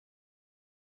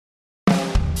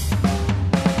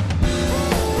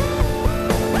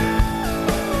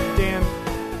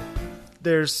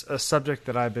there's a subject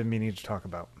that I've been meaning to talk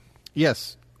about.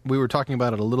 Yes, we were talking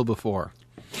about it a little before.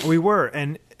 We were,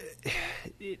 and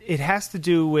it has to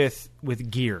do with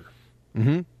gear.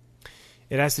 Mm-hmm.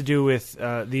 It has to do with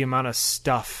the amount of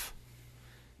stuff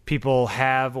people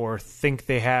have or think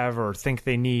they have or think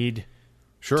they need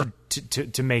Sure.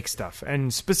 to make stuff.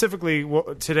 And specifically,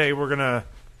 today we're going to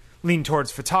lean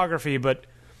towards photography, but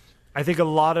I think a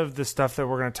lot of the stuff that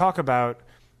we're going to talk about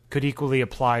could equally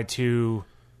apply to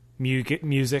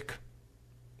music,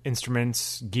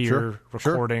 instruments, gear,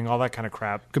 recording, all that kind of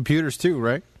crap. Computers too,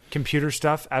 right? Computer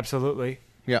stuff, absolutely.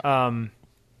 Yeah. And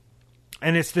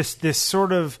it's this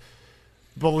sort of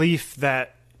belief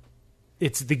that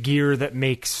it's the gear that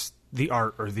makes the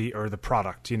art or the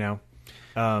product, you know?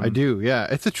 I do, yeah.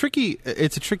 It's a tricky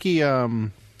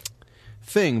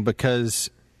thing because,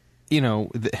 you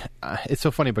know, it's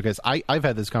so funny because I've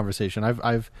had this conversation.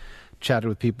 I've chatted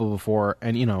with people before,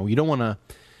 and, you know, you don't want to,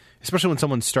 especially when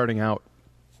someone's starting out,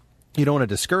 you don't want to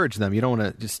discourage them. You don't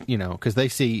want to just, you know, because they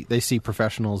see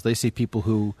professionals, they see people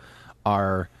who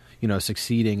are, you know,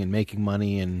 succeeding and making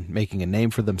money and making a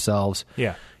name for themselves.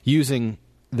 Yeah. Using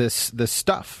this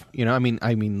stuff, you know. I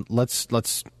mean, let's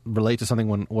relate to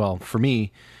something for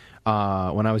me,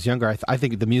 when I was younger, I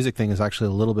think the music thing is actually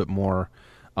a little bit more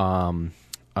of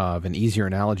an easier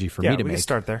analogy for me to make. Yeah, we can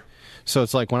start there. So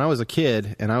it's like when I was a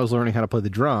kid and I was learning how to play the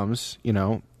drums, you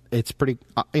know, it's pretty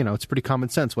common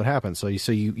sense what happens. So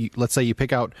you let's say you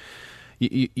pick out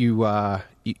you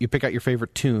pick out your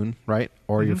favorite tune, right,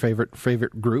 or your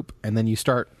favorite group, and then you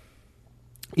start,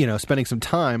 you know, spending some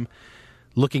time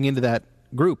looking into that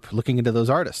group, looking into those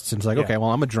artists. And it's like, okay,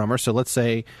 well, I'm a drummer, so let's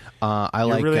say You're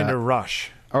really into Rush.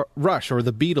 Or Rush, or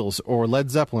the Beatles, or Led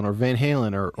Zeppelin, or Van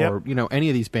Halen, or you know, any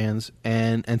of these bands,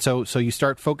 and so you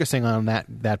start focusing on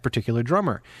that particular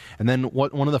drummer, and then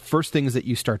one of the first things that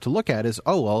you start to look at is,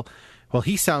 well,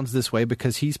 he sounds this way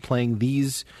because he's playing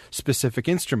these specific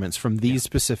instruments from these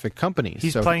specific companies.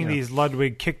 He's playing these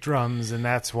Ludwig kick drums, and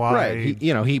that's why. Right,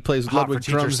 he plays Hot Ludwig for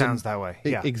Teacher drums. Sounds that way.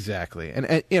 Yeah, exactly,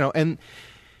 and you know,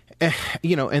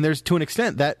 and there's, to an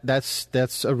extent,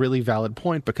 that's a really valid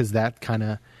point because that kind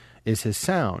of is his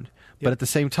sound. Yep. But at the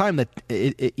same time, that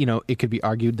it could be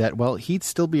argued that, well, he'd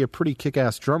still be a pretty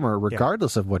kick-ass drummer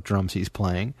regardless of what drums he's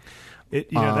playing.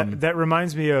 That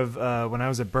reminds me of when I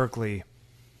was at Berkeley.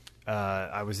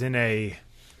 I was in a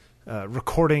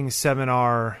recording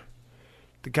seminar.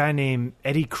 The guy named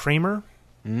Eddie Kramer.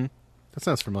 Mm-hmm. That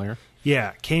sounds familiar.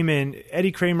 Yeah, came in.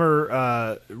 Eddie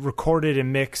Kramer recorded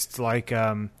and mixed like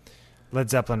Led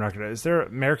Zeppelin record. Is there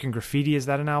American Graffiti? Is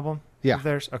that an album? Yeah. Of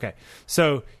theirs? Okay.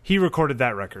 So he recorded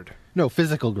that record. No,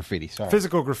 Physical Graffiti. Sorry.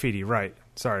 Physical Graffiti, right.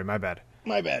 Sorry, my bad.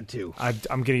 My bad, too. I'm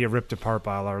going to get ripped apart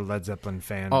by our Led Zeppelin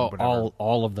fan. Oh, whatever.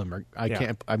 all of them are. I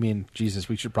can't. I mean, Jesus,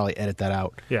 we should probably edit that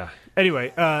out. Yeah.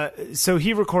 Anyway, so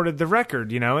he recorded the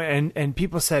record, you know, and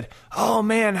people said, "Oh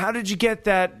man, how did you get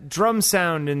that drum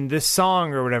sound in this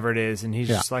song or whatever it is?" And he's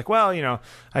just like, "Well, you know,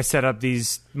 I set up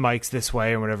these mics this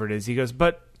way and whatever it is." He goes,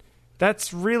 "But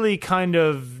that's really kind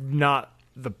of not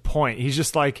the point." He's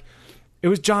just like, it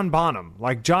was John Bonham.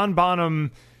 Like John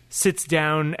Bonham sits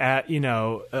down at, you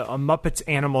know, a Muppets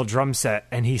Animal drum set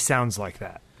and he sounds like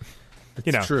that.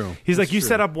 That's true. He's like, you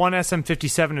set up one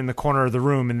SM57 in the corner of the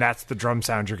room and that's the drum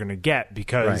sound you're going to get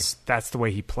because that's the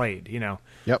way he played, you know.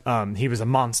 Yep. He was a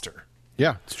monster.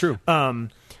 Yeah, it's true.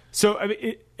 So I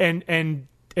mean, and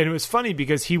it was funny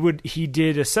because he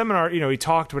did a seminar, you know, he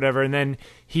talked whatever, and then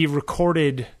he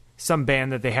recorded some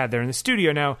band that they had there in the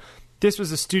studio. Now, this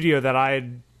was a studio that I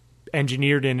had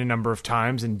engineered in a number of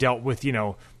times and dealt with, you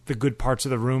know, the good parts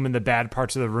of the room and the bad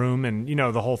parts of the room and, you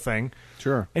know, the whole thing.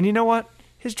 Sure. And you know what?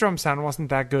 His drum sound wasn't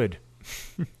that good.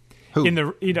 Who? In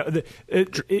the, you know,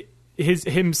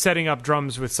 him setting up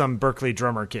drums with some Berkeley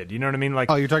drummer kid. You know what I mean? Like,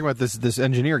 oh, you're talking about this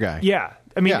engineer guy. Yeah.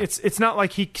 I mean, it's not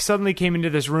like he suddenly came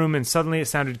into this room and suddenly it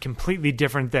sounded completely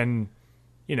different than,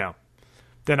 you know,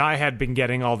 than I had been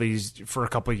getting all these for a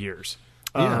couple of years.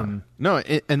 Yeah.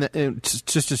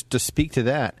 Just to speak to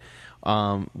that,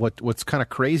 what's kind of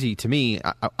crazy to me,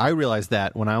 I realized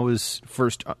that when I was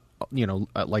first, you know,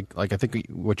 like I think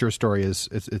what your story is,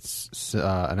 it's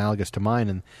analogous to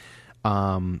mine,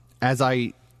 and as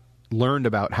I learned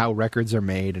about how records are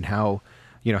made and how,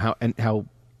 you know, how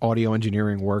audio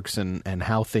engineering works and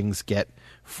how things get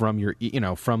from your, you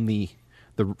know, from the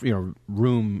you know,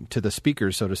 room to the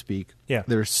speakers, so to speak. Yeah.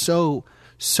 There's so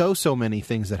many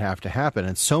things that have to happen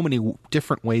and so many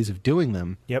different ways of doing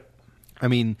them. Yep. I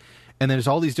mean, and there's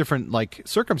all these different like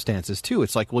circumstances too.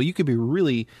 It's like, well, you could be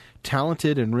really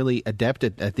talented and really adept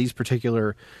at these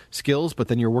particular skills, but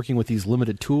then you're working with these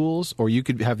limited tools, or you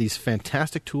could have these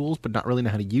fantastic tools but not really know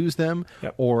how to use them.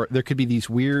 Yep. Or there could be these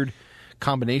weird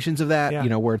combinations of that,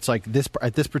 Yeah. where it's like this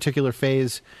at this particular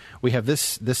phase, we have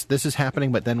this is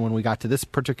happening, but then when we got to this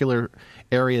particular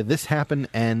area, this happened,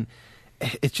 and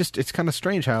it's kind of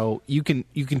strange how you can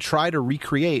try to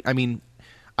recreate. I mean,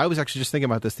 I was actually just thinking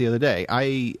about this the other day.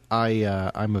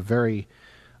 I'm a very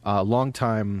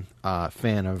longtime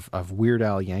fan of Weird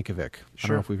Al Yankovic. I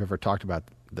don't know if we've ever talked about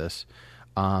this.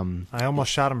 I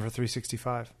almost shot him for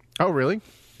 365. Oh, really?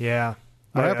 Yeah.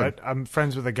 What happened? I'm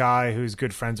friends with a guy who's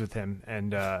good friends with him,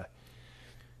 and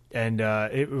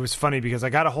it was funny because I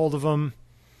got a hold of him,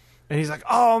 and he's like,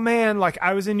 "Oh man, like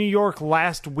I was in New York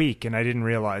last week and I didn't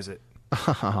realize it."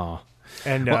 Oh.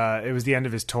 And it was the end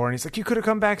of his tour, and he's like, "You could have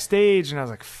come backstage," and I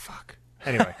was like, "Fuck."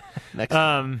 Anyway, Next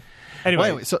anyway, well,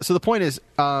 anyway, so the point is,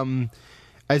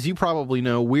 as you probably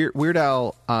know, Weird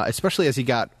Al, especially as he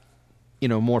got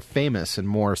more famous and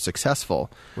more successful,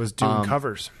 was doing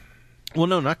covers. Well,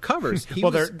 no, not covers.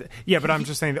 But I'm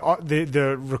just saying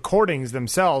the recordings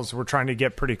themselves were trying to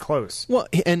get pretty close. Well,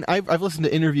 and I've listened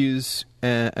to interviews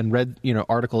and read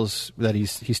articles that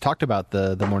he's talked about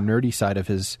the more nerdy side of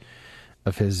his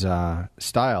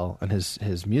style and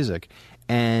his music,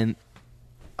 and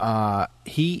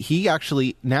he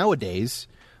actually nowadays,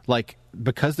 like,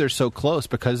 because they're so close,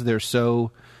 because they're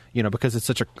so because it's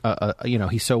such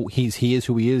he is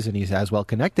who he is, and he's as well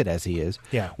connected as he is.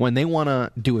 Yeah. When they want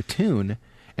to do a tune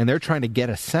and they're trying to get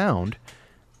a sound,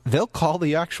 they'll call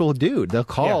the actual dude. They'll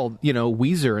call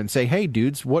Weezer and say, "Hey,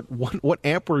 dudes, what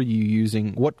amp were you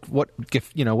using?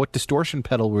 What distortion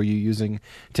pedal were you using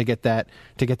to get that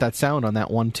sound on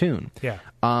that one tune?" Yeah.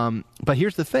 But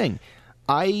here's the thing,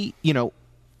 I've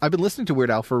been listening to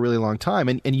Weird Al for a really long time,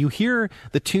 and you hear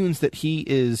the tunes that he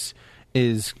is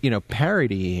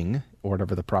parodying, or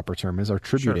whatever the proper term is, or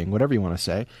tributing, whatever you want to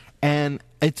say, and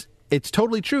it's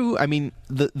totally true. I mean,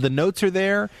 the notes are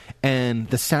there and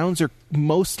the sounds are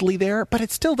mostly there, but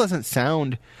it still doesn't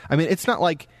sound. I mean, it's not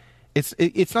like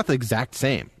it's not the exact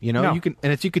same. No. You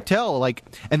could tell, like,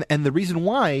 and the reason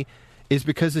why is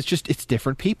because it's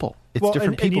different people. It's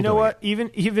different people. And you know doing what?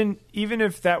 it. Even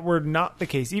if that were not the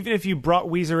case, even if you brought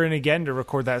Weezer in again to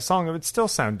record that song, it would still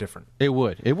sound different. It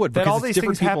would. That because all it's these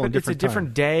different things people happen. in It's a different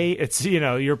time. day. It's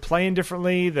you're playing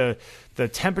differently. The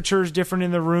temperature is different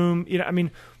in the room. I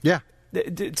mean, Yeah.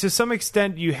 To some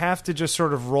extent, you have to just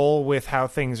sort of roll with how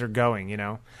things are going.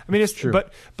 I mean, it's true.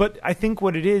 But I think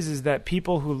what it is that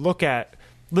people who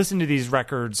listen to these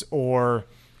records, or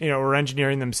or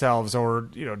engineering themselves, or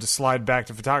to slide back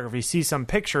to photography, see some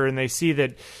picture and they see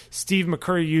that Steve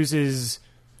McCurry uses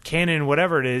Canon,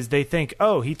 whatever it is, they think,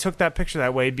 oh, he took that picture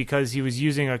that way because he was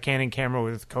using a Canon camera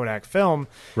with Kodak film.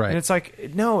 Right. And it's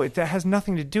like, no, that has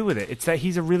nothing to do with it. It's that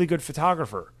he's a really good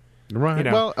photographer.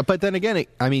 Right. Well, but then again,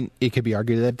 it could be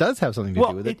argued that it does have something to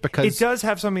do with it, because it does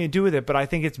have something to do with it, but I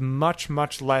think it's much,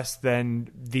 much less than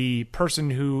the person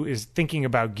who is thinking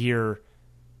about gear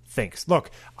thinks.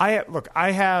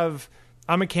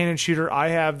 I'm a Canon shooter. I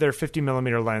have their 50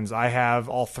 millimeter lens. I have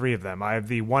all three of them. I have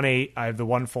the 1.8, I have the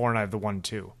 1.4, and I have the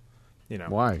 1.2.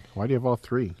 Why? Why do you have all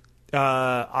three?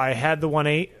 I had the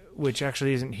 1.8, which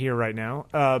actually isn't here right now.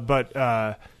 But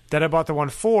then I bought the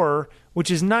 1.4, which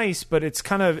is nice, but it's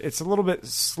a little bit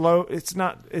slow.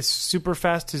 It's super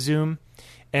fast to zoom,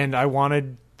 and I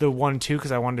wanted the 1.2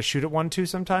 because I wanted to shoot at 1.2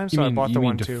 sometimes. So I bought the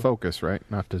 1.2 to focus, right?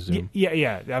 Not to zoom.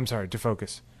 Yeah. I'm sorry, to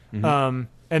focus. Mm-hmm.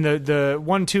 And the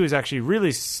 1.2 is actually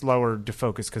really slower to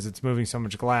focus because it's moving so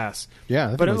much glass.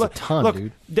 Yeah, that was a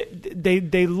ton,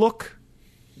 dude. They look.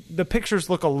 The pictures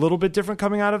look a little bit different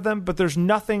coming out of them, but there's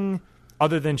nothing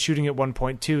other than shooting at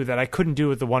 1.2 that I couldn't do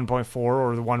with the 1.4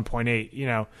 or the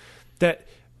 1.8. That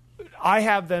I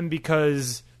have them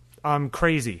because I'm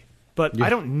crazy, but I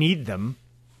don't need them.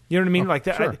 You know what I mean? Like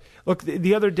that. Sure. Look,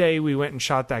 the other day we went and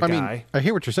shot that guy. I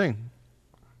hear what you're saying.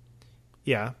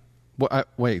 Yeah. Well,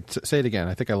 wait, say it again.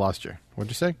 I think I lost you.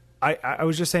 What'd you say? I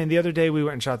was just saying the other day we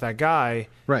went and shot that guy,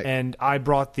 right? And I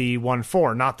brought the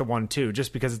 1.4, not the 1.2,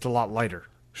 just because it's a lot lighter.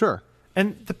 Sure.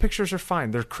 And the pictures are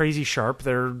fine. They're crazy sharp.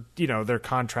 They're they're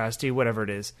contrasty, whatever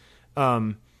it is. But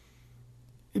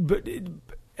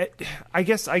I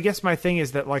guess my thing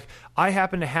is that, like, I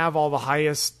happen to have all the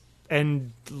highest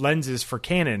end lenses for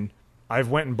Canon. I've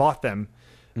went and bought them,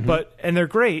 and they're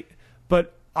great,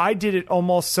 but I did it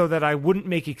almost so that I wouldn't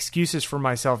make excuses for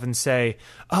myself and say,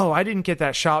 oh, I didn't get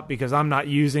that shot because I'm not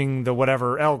using the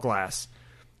whatever L glass.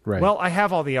 Right. Well, I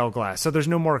have all the L glass, so there's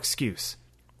no more excuse.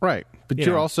 Right. But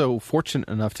you're also fortunate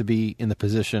enough to be in the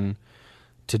position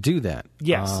to do that.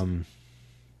 Yes.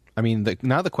 I mean,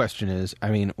 now the question is,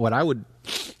 what I would,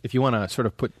 if you want to sort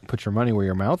of put your money where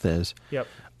your mouth is, yep.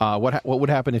 What would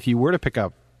happen if you were to pick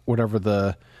up whatever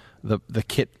the the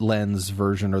kit lens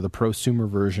version or the prosumer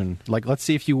version. Like, let's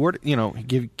see if you were to,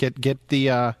 get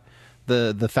the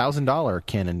 $1,000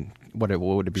 Canon. What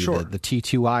would it be? Sure. The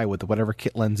T2i with whatever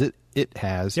kit lens it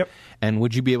has. Yep. And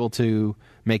would you be able to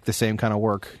make the same kind of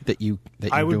work that you're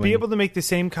I would doing? be able to make the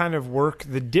same kind of work.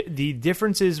 The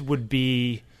differences would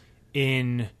be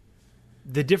in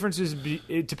the differences.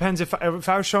 It depends if I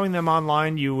was showing them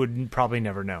online, you would probably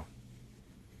never know.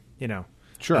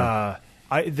 Sure.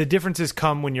 The differences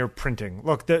come when you're printing.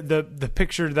 Look, the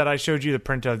picture that I showed you the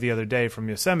print of the other day from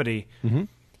Yosemite,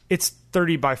 it's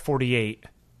 30 by 48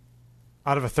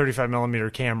 out of a 35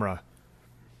 millimeter camera.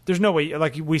 There's no way,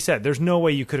 like we said, there's no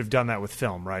way you could have done that with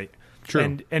film, right?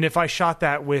 True. And if I shot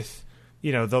that with,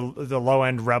 the low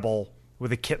end Rebel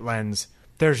with a kit lens,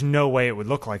 there's no way it would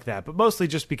look like that. But mostly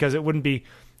just because it wouldn't be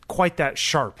quite that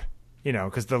sharp,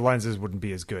 because the lenses wouldn't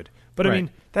be as good. But Right. I mean,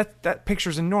 that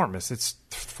picture's enormous. It's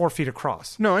 4 feet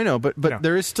across. No, I know, but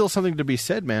there is still something to be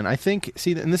said, man. I think,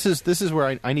 and this is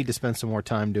where I need to spend some more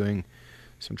time doing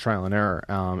some trial and error.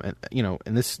 And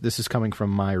this is coming from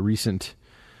my recent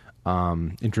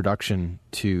introduction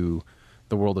to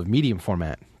the world of medium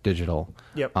format digital.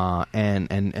 Yep.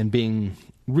 And being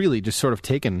really just sort of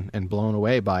taken and blown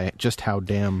away by just how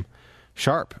damn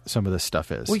sharp some of this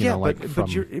stuff is. Well, yeah,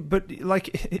 but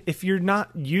if you're not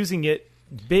using it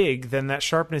big, then that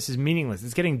sharpness is meaningless.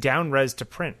 It's getting down res to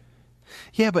print.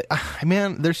 Yeah, but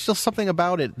man, there's still something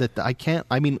about it that I can't.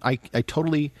 I mean, I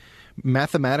totally.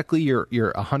 Mathematically, you're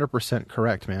 100%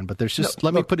 correct, man. But there's just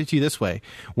let me put it to you this way: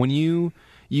 when you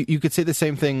could say the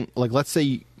same thing. Like, let's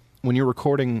say when you're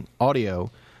recording audio,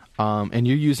 and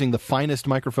you're using the finest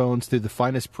microphones through the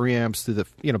finest preamps through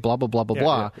the blah blah blah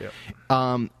blah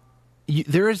blah.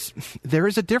 There is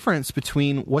a difference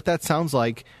between what that sounds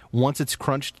like once it's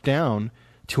crunched down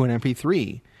to an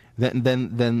MP3 than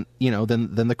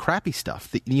the crappy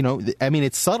stuff. I mean,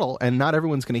 it's subtle and not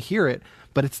everyone's going to hear it,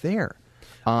 but it's there.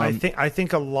 I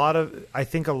think a lot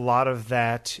of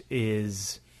that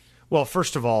is, well,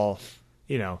 first of all,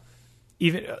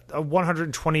 even a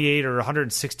 128 or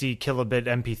 160 kilobit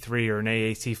MP3 or an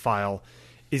AAC file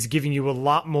is giving you a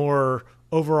lot more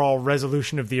overall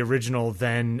resolution of the original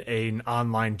than an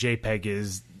online JPEG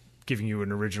is giving you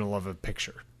an original of a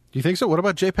picture. Do you think so? What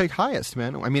about JPEG highest,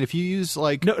 man? I mean, if you use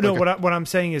what I'm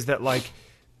saying is that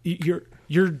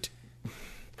you're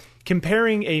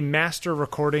comparing a master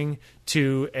recording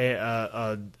to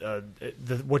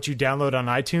what you download on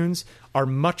iTunes are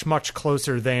much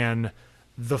closer than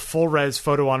the full res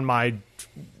photo on my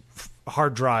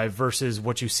hard drive versus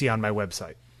what you see on my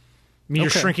website. I mean,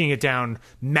 you're shrinking it down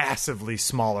massively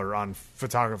smaller on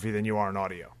photography than you are on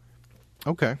audio.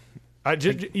 Okay. Because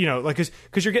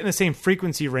you're getting the same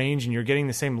frequency range and you're getting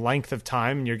the same length of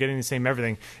time and you're getting the same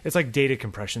everything. It's like data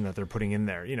compression that they're putting in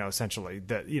there, essentially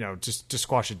that, just to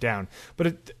squash it down.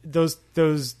 But those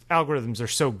algorithms are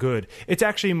so good. It's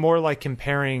actually more like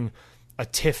comparing a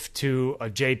TIFF to a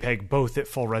JPEG, both at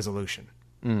full resolution.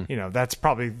 That's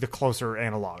probably the closer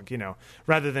analog,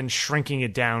 rather than shrinking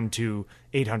it down to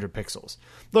 800 pixels.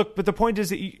 Look, but the point is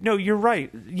that, you're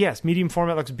right. Yes, medium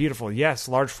format looks beautiful. Yes,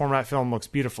 large format film looks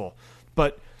beautiful.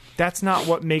 But that's not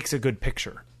what makes a good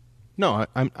picture. No,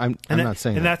 I'm not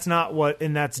saying that.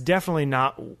 And that's definitely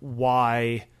not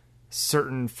why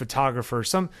certain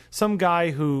photographers, some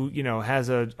guy who, has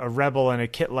a Rebel and a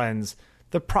kit lens,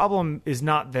 the problem is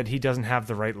not that he doesn't have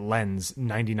the right lens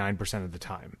 99% of the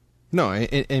time. No,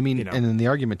 I mean, and then the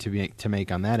argument to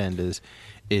make on that end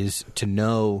is to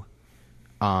know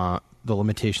the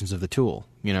limitations of the tool.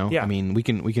 Yeah. I mean, we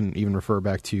can even refer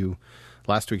back to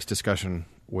last week's discussion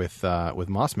with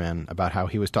Mossman about how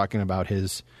he was talking about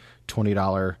his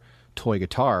 $20 toy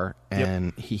guitar,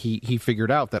 and he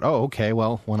figured out that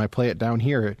well, when I play it down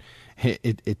here,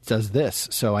 it does this,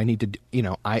 so I need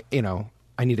to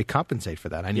I need to compensate for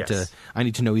that. I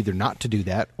need to know either not to do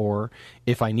that, or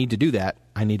if I need to do that,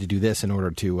 I need to do this in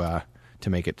order to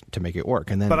make it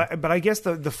work. And then, but I guess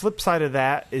the flip side of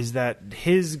that is that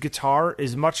his guitar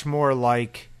is much more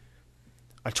like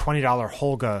a $20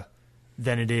 Holga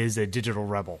than it is a digital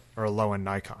Rebel or a low end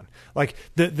Nikon. Like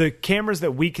the cameras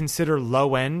that we consider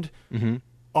low end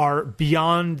are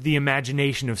beyond the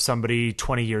imagination of somebody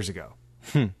 20 years ago.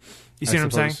 You see what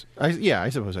I'm saying? I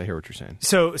suppose I hear what you're saying.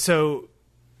 So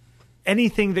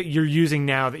anything that you're using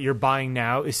now, that you're buying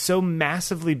now, is so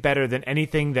massively better than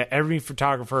anything that every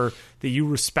photographer that you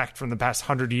respect from the past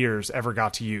 100 years ever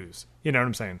got to use. You know what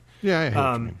I'm saying? Yeah, I hear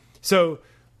what you mean. So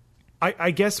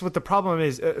I guess what the problem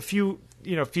is, a few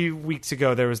weeks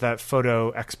ago, there was that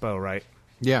photo expo, right?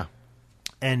 Yeah.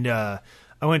 And I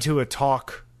went to a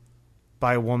talk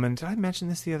by a woman. Did I mention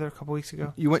this a couple weeks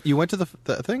ago? You went to the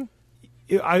thing?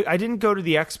 I didn't go to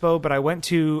the expo, but I went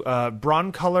to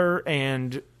Broncolor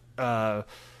and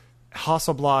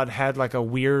Hasselblad had like a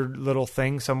weird little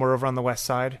thing somewhere over on the west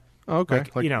side. Oh, okay,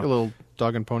 like you know, a little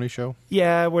dog and pony show.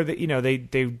 Yeah, where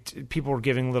they people were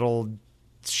giving little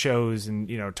shows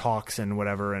and talks and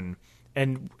whatever, and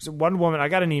one woman, I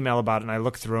got an email about it and I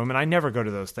looked through them, and I never go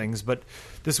to those things, but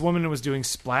this woman was doing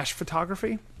splash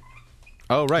photography.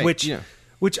 Oh, right,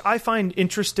 which I find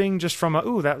interesting just from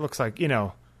that looks like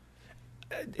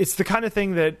it's the kind of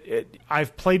thing that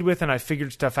I've played with and I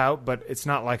figured stuff out, but it's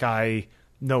not like I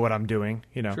know what I'm doing,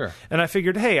 Sure. And I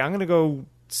figured, hey, I'm going to go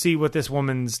see what this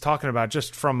woman's talking about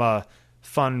just from a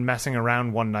fun messing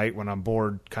around one night when I'm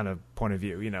bored kind of point of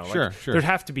view, Sure. There'd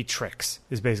have to be tricks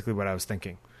is basically what I was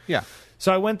thinking. Yeah.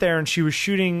 So I went there and she was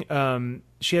shooting,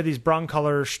 she had these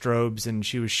Broncolor strobes and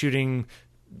she was shooting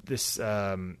this,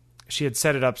 she had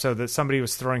set it up so that somebody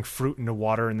was throwing fruit into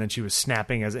water and then she was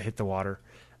snapping as it hit the water.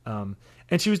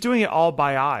 And she was doing it all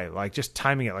by eye, like just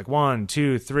timing it like 1,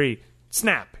 2, 3,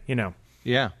 snap,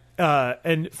 Yeah.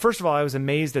 And first of all, I was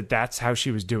amazed that that's how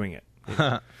she was doing it.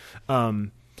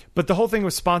 But the whole thing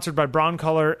was sponsored by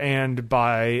Broncolor and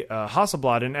by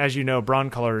Hasselblad. And as you know,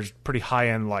 Broncolor is pretty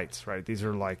high-end lights, right? These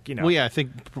are like, Well, yeah, I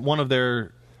think one of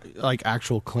their like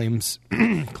actual claims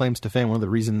to fame, one of the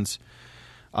reasons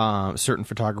certain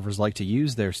photographers like to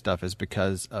use their stuff is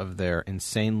because of their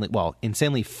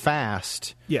insanely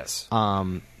fast yes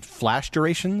flash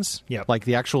durations. Yep. Like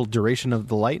the actual duration of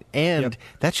the light, and Yep.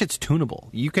 that shit's tunable.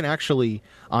 You can actually,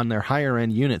 on their higher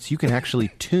end units, you can actually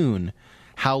tune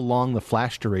how long the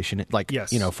flash duration, like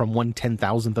Yes. From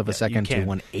 1/10,000th of a second to can.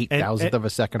 1/8,000th of a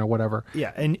second or whatever.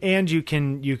 Yeah, and you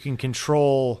can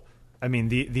control. I mean,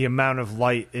 the amount of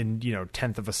light in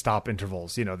 1/10 of a stop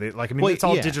intervals. It's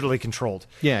all yeah. digitally controlled.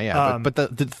 Yeah. But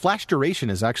the flash duration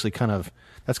is actually kind of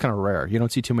rare. You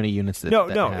don't see too many units that.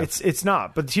 No, have. it's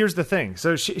not. But here's the thing.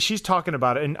 So she's talking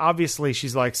about it, and obviously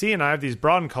she's like, "See, and I have these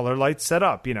Broncolor lights set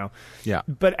up." Yeah.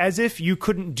 But as if you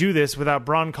couldn't do this without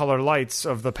Broncolor lights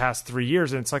of the past 3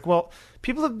 years, and it's like, well,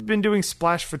 people have been doing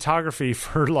splash photography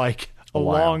for like a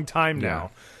long time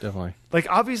now. Definitely. Like,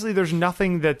 obviously, there's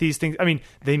nothing that these things... I mean,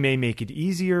 they may make it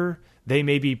easier. They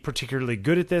may be particularly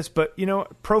good at this. But,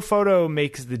 Profoto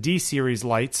makes the D-series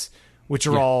lights, which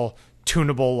are all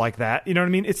tunable like that. You know what I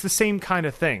mean? It's the same kind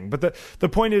of thing. But the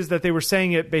point is that they were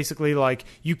saying it basically like,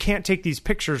 you can't take these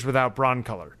pictures without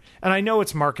Broncolor. And I know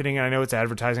it's marketing, and I know it's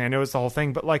advertising, I know it's the whole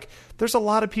thing. But, like, there's a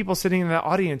lot of people sitting in that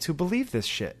audience who believe this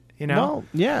shit. Well,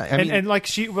 yeah, and like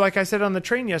I said on the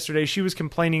train yesterday, she was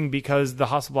complaining because the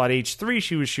Hasselblad H3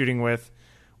 she was shooting with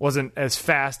wasn't as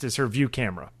fast as her view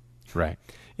camera. Right.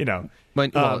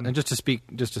 But and just to speak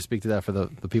to that for the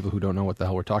people who don't know what the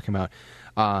hell we're talking about,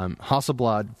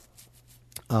 Hasselblad.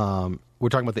 We're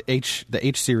talking about the H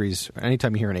series.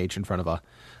 Anytime you hear an H in front of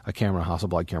a camera,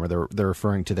 Hasselblad camera, they're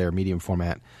referring to their medium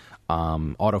format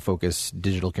autofocus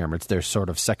digital camera. It's their sort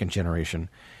of second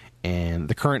generation, and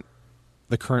the current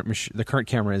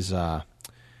camera is the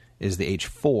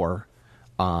H4,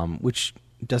 which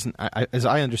doesn't. As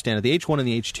I understand it, the H1 and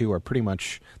the H2 are pretty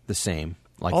much the same.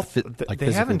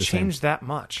 They haven't changed that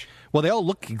much. Well, they all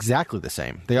look exactly the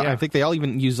same. I think they all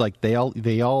even use they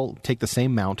all take the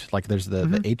same mount. Like there's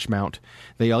the H mount.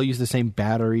 They all use the same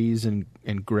batteries and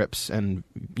grips and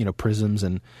prisms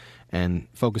and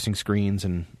focusing screens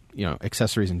and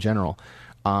accessories in general.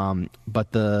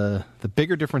 But the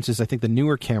bigger difference is I think the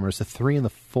newer cameras, the 3 and the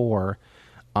 4,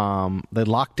 they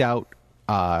locked out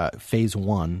phase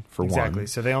 1 for exactly. one.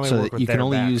 So they only so work with you can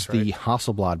only backs, use right? the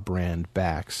Hasselblad brand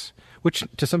backs, which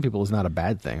to some people is not a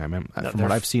bad thing. I mean, from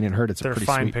what I've seen and heard, it's a pretty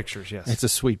fine sweet pictures. Yes, it's a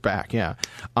sweet back. Yeah.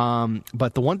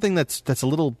 But the one thing that's a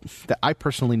little that I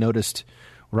personally noticed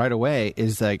right away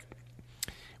is like,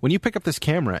 when you pick up this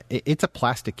camera, it's a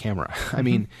plastic camera. I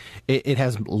mean, it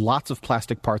has lots of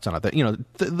plastic parts on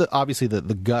it. Obviously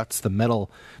the guts, the metal.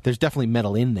 There's definitely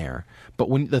metal in there. But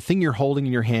when the thing you're holding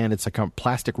in your hand, it's like a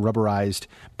plastic rubberized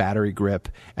battery grip,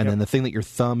 and then the thing that your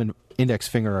thumb and index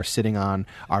finger are sitting on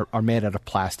are made out of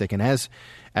plastic. And as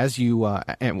you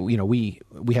we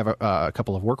have a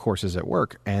couple of workhorses at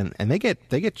work, and they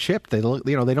get chipped. They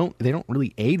don't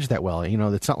really age that well.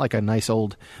 It's not like a nice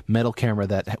old metal camera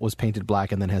that was painted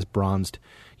black and then has bronzed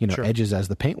edges as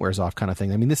the paint wears off kind of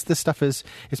thing. I mean, this stuff it's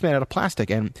made out of plastic,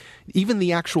 and even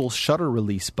the actual shutter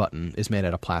release button is made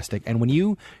out of plastic. And when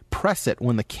you press it,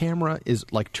 when the camera is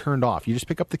like turned off, you just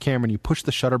pick up the camera and you push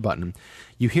the shutter button,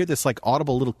 you hear this like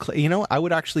audible little I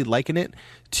would actually liken it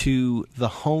to the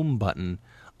home button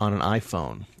on an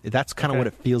iPhone. That's kind of what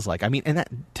it feels like. I mean, and that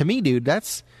to me, dude,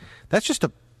 that's just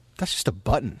that's just a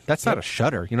button. That's not a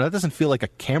shutter. You know, that doesn't feel like a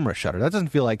camera shutter. That doesn't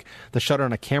feel like the shutter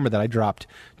on a camera that I dropped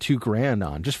 $2,000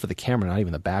 on just for the camera, not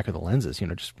even the back of the lenses. You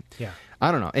know, just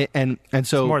I don't know. And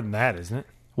so it's more than that, isn't it?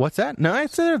 What's that? No,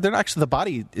 it's they're not actually the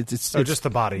body. It's just the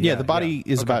body. Yeah, the body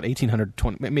is about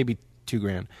 $1,820, maybe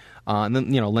 $2,000. And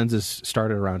then, you know, lenses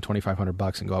start at around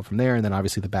 $2,500 and go up from there. And then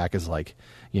obviously the back is like,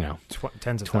 you know,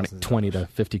 tens of thousands, 20 to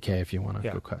 $50K if you want to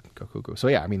go cuckoo. So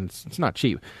yeah, I mean, it's not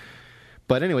cheap.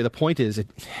 But anyway, the point is,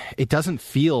 it doesn't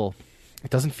feel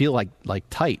like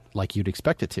tight like you'd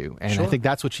expect it to. And I think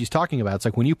that's what she's talking about. It's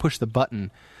like when you push the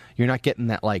button, you're not getting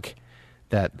that like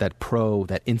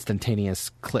that instantaneous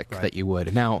click that you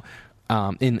would now.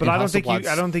 I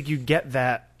don't think you get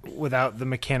that without the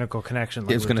mechanical connection.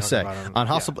 Like I was going to say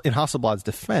in Hasselblad's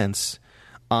defense,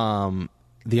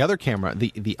 the other camera,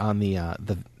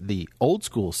 the old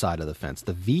school side of the fence,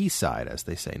 the V side, as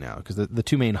they say now, because the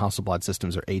two main Hasselblad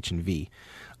systems are H and V.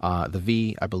 The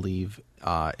V, I believe,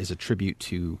 is a tribute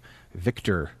to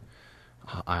Victor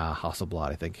Hasselblad,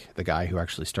 I think, the guy who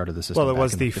actually started the system. Well, it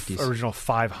was the 50s. Original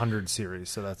 500 series,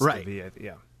 so that's right. The V.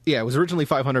 Yeah. Yeah, it was originally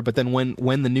 500, but then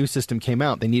when the new system came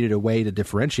out, they needed a way to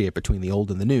differentiate between the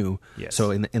old and the new. Yes. So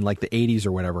in like the 80s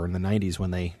or whatever, in the 90s, when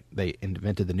they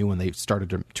invented the new one, they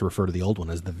started to refer to the old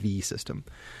one as the V system.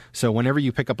 So whenever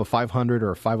you pick up a 500 or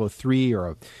a 503,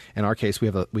 or in our case, we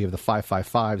have the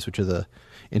 555s, which are the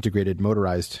integrated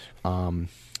motorized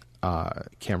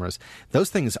cameras.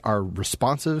 Those things are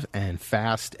responsive and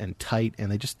fast and tight,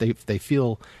 and they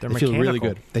feel really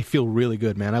good. They feel really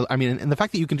good, man. I mean, and the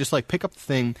fact that you can just like pick up the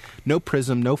thing, no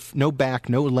prism, no back,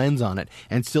 no lens on it,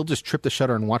 and still just trip the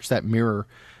shutter and watch that mirror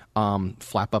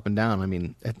flap up and down. I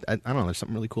mean, I don't know. There's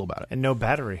something really cool about it. And no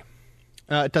battery.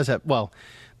 It does have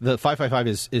the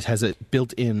 555 has a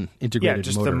built-in integrated motor. Yeah,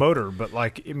 just the motor, but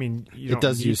like I mean, you don't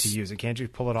need to use it. Can't you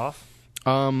pull it off?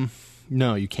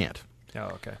 No, you can't.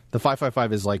 Oh, okay. The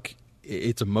 555 is like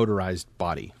it's a motorized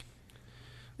body,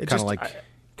 kind of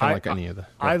like any of the.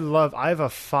 I have a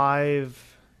 500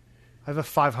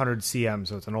 CM,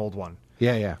 so it's an old one.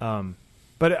 Yeah.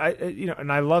 But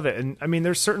and I love it, and I mean,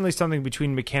 there's certainly something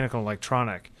between mechanical and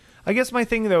electronic. I guess my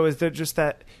thing though is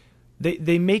that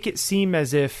they make it seem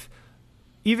as if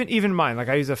even mine, like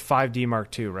I use a 5D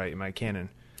Mark II, right, in my Canon.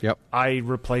 Yep. I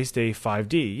replaced a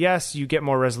 5D. Yes, you get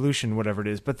more resolution, whatever it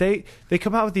is, but they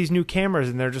come out with these new cameras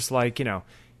and they're just like, you know,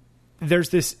 there's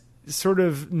this sort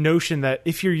of notion that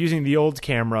if you're using the old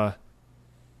camera,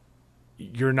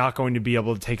 you're not going to be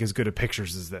able to take as good of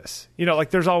pictures as this. You know, like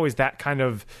there's always that kind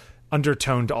of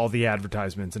undertone to all the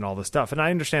advertisements and all the stuff. And I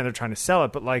understand they're trying to sell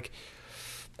it, but like,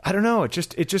 I don't know. It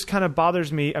just kind of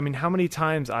bothers me. I mean, how many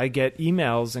times I get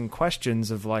emails and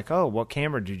questions of like, oh, what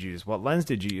camera did you use? What lens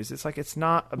did you use? It's like, it's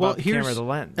not about the camera or the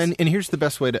lens. And here's the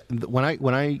best way to, when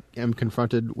I am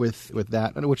confronted with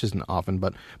that, which isn't often,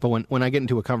 but when I get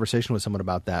into a conversation with someone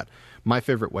about that, my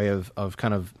favorite way of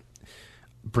kind of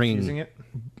bringing... Diffusing it?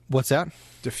 What's that?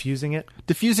 Diffusing it?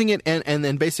 Diffusing it and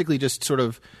then basically just sort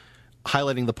of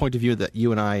highlighting the point of view that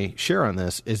you and I share on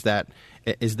this is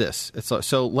this.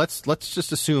 So let's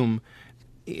just assume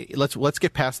let's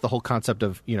get past the whole concept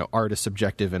of, you know, art is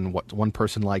subjective and what one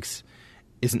person likes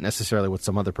isn't necessarily what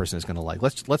some other person is going to like.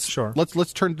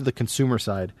 Let's turn to the consumer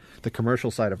side, the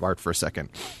commercial side of art for a second,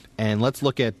 and let's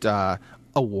look at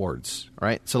awards,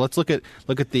 right? So let's look at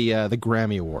the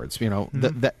Grammy Awards. You know,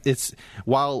 that it's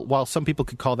while some people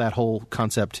could call that whole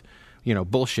concept, you know,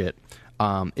 bullshit.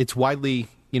 It's widely,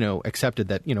 you know, accepted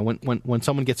that, you know, when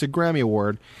someone gets a Grammy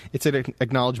Award, it's an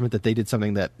acknowledgement that they did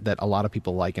something that a lot of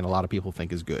people like and a lot of people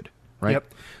think is good, right?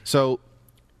 Yep. So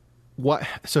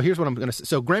here's what I'm going to say.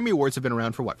 So Grammy Awards have been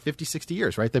around for 50, 60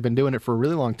 years, right? They've been doing it for a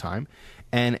really long time,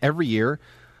 and every year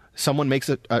someone makes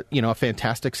a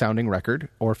fantastic sounding record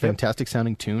or a fantastic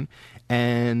sounding tune,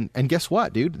 and guess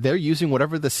what, dude? They're using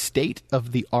whatever the state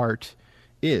of the art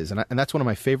is, and that's one of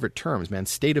my favorite terms, man.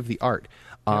 State of the art.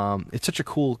 It's such a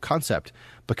cool concept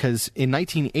because in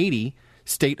 1980,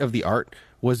 state of the art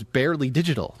was barely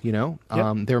digital. You know,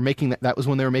 they were making that was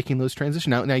when they were making those transitions.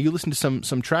 Now you listen to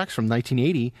some tracks from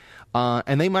 1980,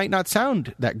 and they might not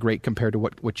sound that great compared to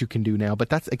what you can do now. But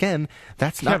that's not. But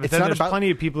it's then not there's about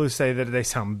plenty of people who say that they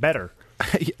sound better.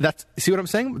 See what I'm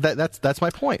saying? That's my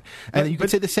point. And you can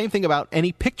say the same thing about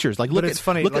any pictures. Like look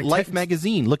at Life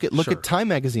magazine. Look at Time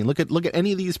magazine. Look at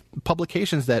any of these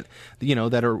publications that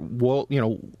are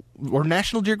or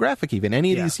National Geographic, even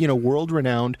any of these world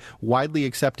renowned, widely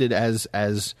accepted as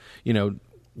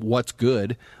what's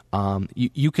good.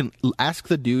 You can ask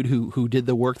the dude who did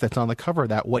the work that's on the cover of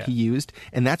that what he used,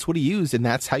 and that's what he used, and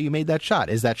that's how you made that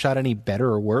shot. Is that shot any better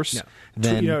or worse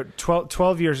than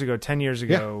 12 years ago, 10 years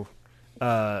ago?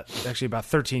 actually about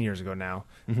 13 years ago now,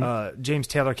 James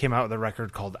Taylor came out with a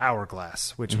record called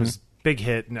Hourglass, which was big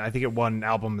hit, and I think it won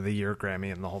Album of the Year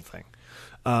Grammy and the whole thing.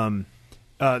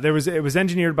 It was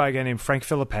engineered by a guy named Frank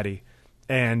Filippetti,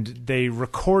 and they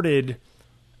recorded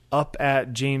up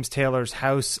at James Taylor's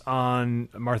house on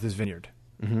Martha's Vineyard,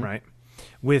 right?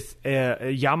 With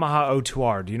a Yamaha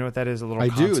O2R. Do you know what that is? A little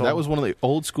console? I do. That was one of the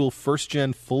old school first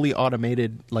gen fully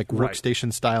automated like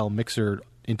workstation style mixer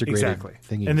integrated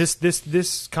thingies. And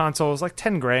this console was like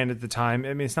 $10,000 at the time.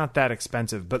 I mean, it's not that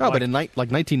expensive, but but in like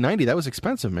 1990, that was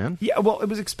expensive, man. Yeah, well, it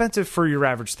was expensive for your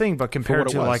average thing, but compared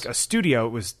to like a studio,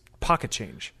 it was pocket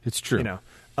change. It's true. You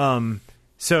know,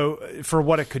 so for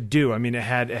what it could do, I mean, it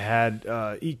had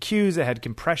EQs, it had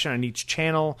compression on each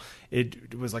channel.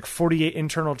 It was like 48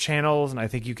 internal channels, and I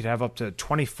think you could have up to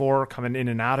 24 coming in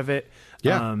and out of it.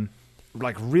 Yeah,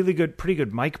 like really good, pretty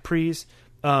good mic pre's.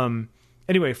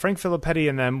 Anyway, Frank Filippetti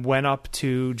and them went up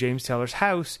to James Taylor's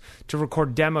house to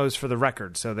record demos for the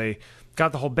record. So they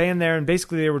got the whole band there, and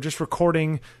basically they were just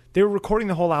recording. They were recording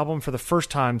the whole album for the first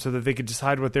time so that they could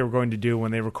decide what they were going to do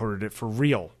when they recorded it for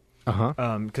real.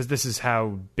 Because this is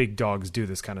how big dogs do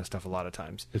this kind of stuff a lot of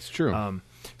times. It's true.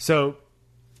 So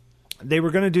they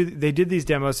did these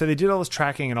demos, so they did all this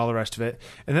tracking and all the rest of it,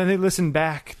 and then they listened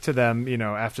back to them, you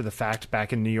know, after the fact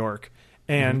back in New York,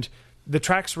 and the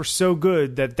tracks were so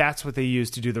good that that's what they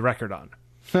used to do the record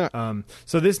on.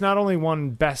 So this not only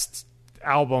won Best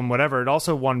Album, whatever, it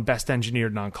also won Best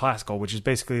Engineered Non-Classical, which is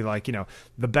basically like, you know,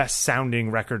 the best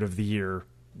sounding record of the year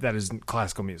that is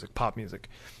classical music, pop music.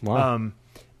 Wow.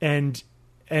 And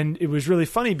it was really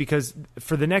funny because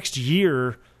for the next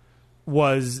year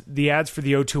was the ads for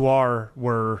the O2R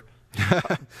were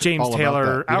James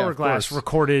Taylor Hourglass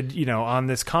recorded, you know, on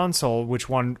this console, which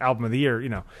won Album of the Year, you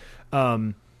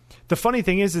know. The funny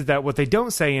thing is that what they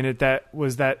don't say in it that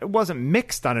it wasn't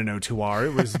mixed on an O2R.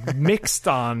 It was mixed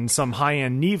on some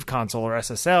high-end Neve console or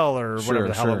SSL or whatever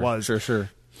the hell it was. Sure.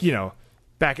 You know,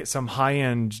 back at some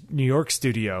high-end New York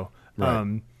studio.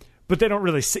 Right. But they don't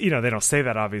really, you know, they don't say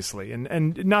that obviously,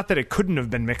 and not that it couldn't have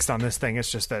been mixed on this thing.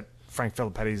 It's just that Frank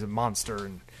Filippetti's a monster,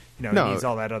 and you know, he needs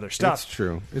all that other stuff.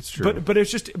 It's true. But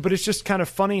it's just kind of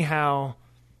funny how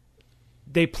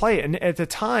they play it. And at the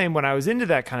time when I was into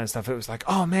that kind of stuff, it was like,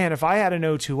 oh man, if I had an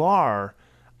O2R,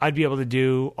 I'd be able to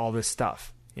do all this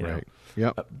stuff. You know? Right.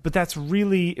 Yep. But that's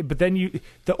really. But then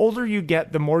the older you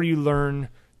get, the more you learn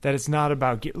that it's not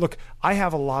about. Look, I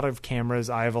have a lot of cameras.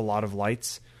 I have a lot of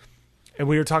lights. And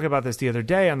we were talking about this the other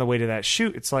day on the way to that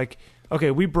shoot. It's like,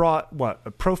 okay, we brought a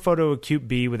Profoto Acute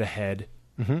B with a head,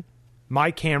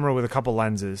 my camera with a couple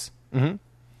lenses, and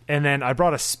then I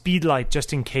brought a speed light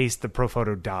just in case the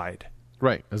Profoto died.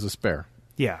 Right, as a spare.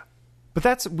 Yeah, but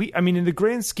I mean, in the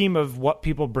grand scheme of what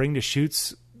people bring to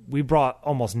shoots, we brought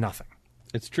almost nothing.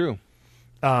 It's true.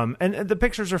 And the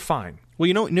pictures are fine. Well,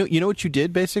 you know what you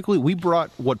did basically. We brought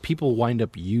what people wind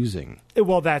up using.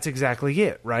 Well, that's exactly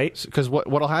it, right? Because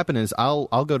what'll happen is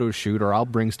I'll go to a shoot or I'll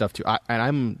bring stuff to,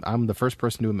 and I'm the first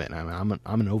person to admit I'm an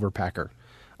overpacker.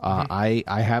 I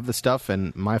have the stuff,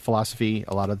 and my philosophy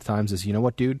a lot of the times is, you know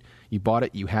what, dude, you bought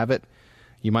it, you have it,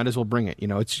 you might as well bring it. You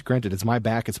know, it's granted, it's my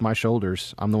back, it's my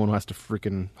shoulders. I'm the one who has to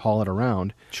freaking haul it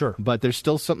around. Sure. But there's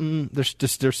still something. There's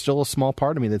still a small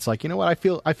part of me that's like, you know what,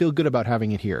 I feel good about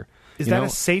having it here. Is that a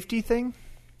safety thing?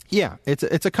 Yeah,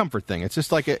 it's a comfort thing. It's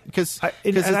just like because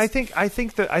I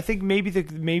think maybe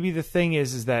the thing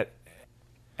is that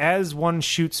as one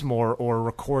shoots more or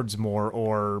records more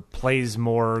or plays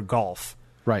more golf,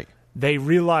 right, they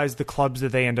realize the clubs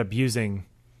that they end up using.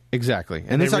 Exactly,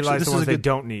 and they realize the ones they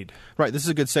don't need. Right, this is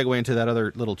a good segue into that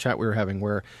other little chat we were having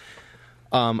where.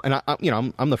 And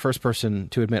I'm the first person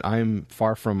to admit I'm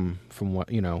far from what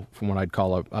I'd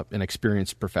call an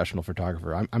experienced professional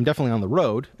photographer. I'm definitely on the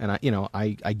road, and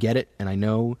I get it, and I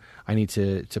know I need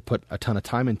to put a ton of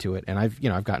time into it, and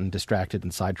I've gotten distracted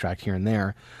and sidetracked here and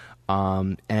there,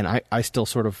 and I still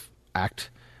sort of act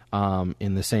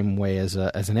in the same way as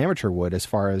an amateur would, as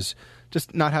far as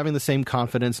just not having the same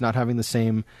confidence, not having the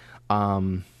same,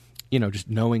 just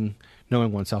knowing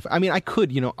oneself. I mean, I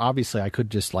could, obviously I could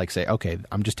just like say, okay,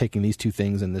 I'm just taking these two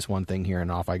things and this one thing here and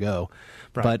off I go.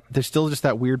 Right. But there's still just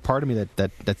that weird part of me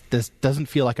that doesn't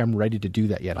feel like I'm ready to do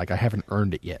that yet. Like I haven't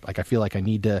earned it yet. Like I feel like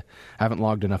I haven't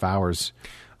logged enough hours.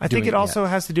 I think it also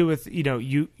has to do with,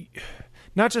 you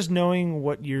not just knowing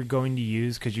what you're going to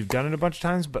use because you've done it a bunch of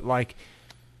times, but like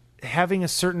having a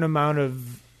certain amount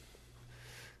of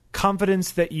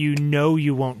confidence that you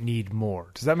won't need more.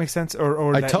 Does that make sense?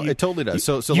 Or it totally does.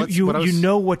 So you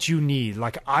know what you need.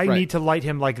 Like I need to light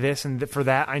him like this, and for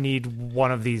that I need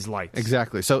one of these lights.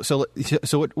 Exactly. So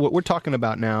what we're talking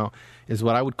about now is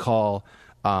what I would call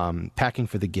packing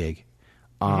for the gig.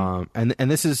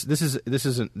 And this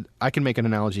is I can make an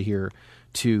analogy here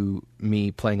to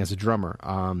me playing as a drummer.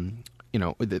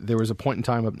 There was a point in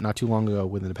time not too long ago,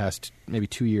 within the past maybe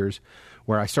 2 years,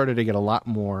 where I started to get a lot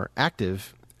more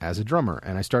active as a drummer,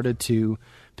 and I started to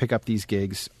pick up these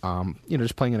gigs,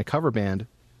 just playing in a cover band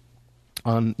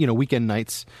on weekend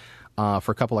nights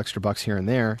for a couple extra bucks here and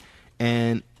there.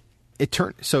 And it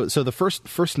turned so the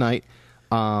first night.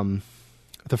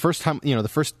 The first time, the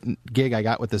first gig I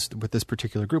got with this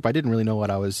particular group, I didn't really know what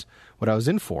I was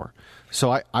in for.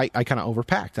 So I kind of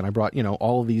overpacked, and I brought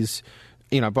all of these.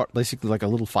 I brought basically like a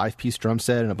little 5-piece drum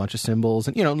set and a bunch of cymbals,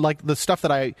 and like the stuff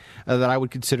that I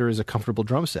would consider as a comfortable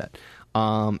drum set.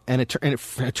 And it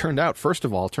turned out, first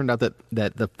of all, that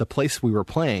the place we were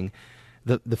playing,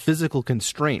 the physical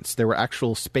constraints, there were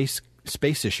actual space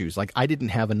issues. Like, I didn't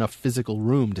have enough physical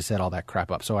room to set all that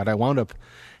crap up. So what I wound up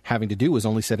having to do was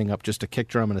only setting up just a kick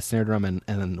drum and a snare drum and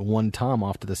then one tom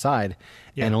off to the side,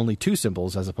 and only 2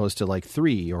 cymbals as opposed to like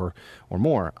 3 or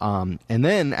more. And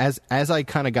then as I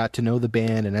kind of got to know the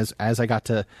band, and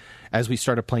as we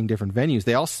started playing different venues,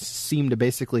 they all seemed to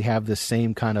basically have the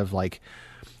same kind of like,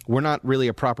 we're not really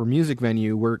a proper music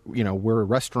venue. We're a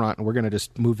restaurant, and we're going to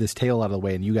just move this table out of the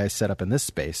way, and you guys set up in this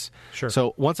space. Sure.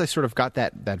 So once I sort of got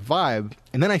that vibe,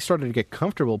 and then I started to get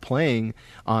comfortable playing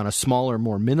on a smaller,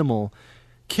 more minimal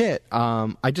kit,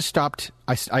 I just stopped.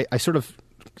 I sort of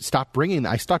stopped bringing.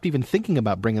 I stopped even thinking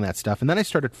about bringing that stuff, and then I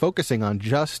started focusing on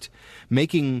just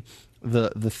making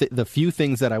the few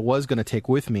things that I was going to take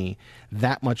with me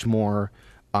that much more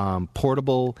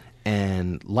portable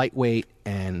and lightweight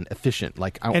and efficient.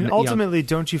 And ultimately,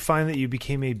 don't you find that you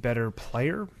became a better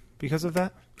player because of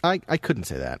that? I couldn't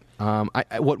say that.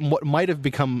 What might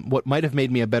have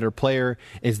made me a better player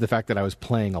is the fact that I was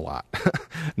playing a lot,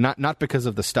 not because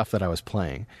of the stuff that I was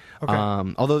playing. Okay.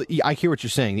 Although I hear what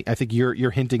you're saying. I think you're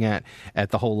hinting at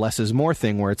the whole less is more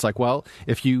thing, where it's like, well,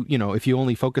 if you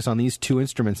only focus on these 2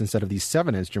 instruments instead of these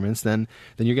 7 instruments, then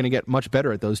you're going to get much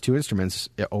better at those 2 instruments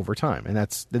over time, and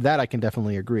that I can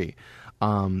definitely agree.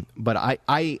 But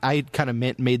I kind of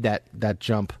made that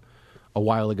jump a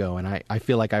while ago, and I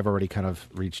feel like I've already kind of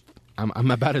reached.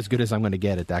 I'm about as good as I'm going to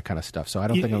get at that kind of stuff. So I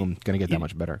don't think I'm going to get that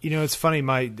much better. It's funny.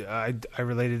 I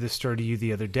related this story to you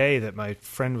the other day that my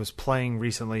friend was playing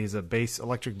recently. He's a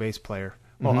electric bass player,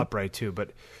 well, upright too,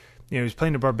 but he was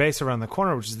playing a bar bass around the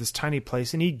corner, which is this tiny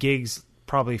place, and he gigs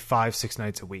probably 5-6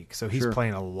 nights a week. So he's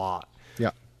playing a lot.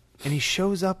 Yeah, and he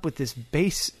shows up with this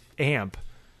bass amp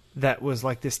that was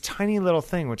like this tiny little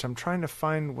thing, which I'm trying to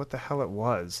find what the hell it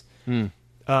was.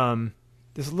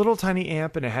 This little tiny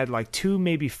amp, and it had like 2,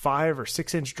 maybe 5 or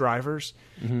 6 inch drivers,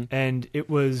 and it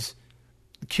was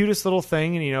the cutest little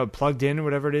thing, and it plugged in or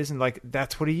whatever it is, and like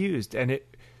that's what he used, and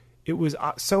it was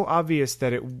so obvious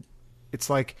that it's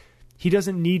like he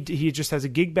doesn't need to, he just has a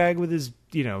gig bag with his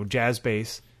jazz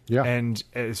bass, and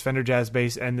his Fender jazz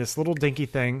bass, and this little dinky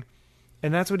thing,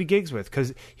 and that's what he gigs with,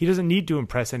 because he doesn't need to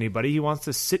impress anybody. He wants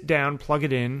to sit down, plug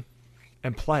it in,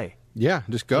 and play. Yeah,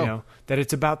 just go. That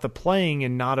it's about the playing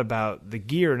and not about the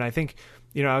gear. And I think,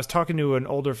 I was talking to an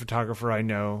older photographer I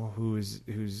know who's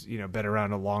been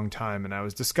around a long time, and I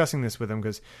was discussing this with him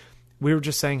because we were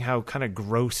just saying how kind of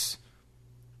gross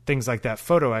things like that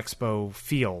Photo Expo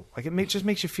feel. Like it just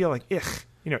makes you feel like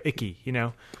icky,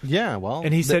 Yeah, well.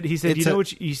 And he said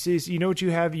what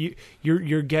you have,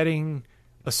 you're getting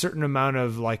a certain amount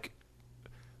of like,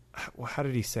 how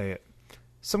did he say it?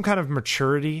 Some kind of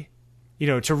maturity.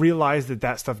 To realize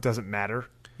that stuff doesn't matter.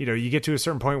 You get to a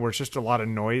certain point where it's just a lot of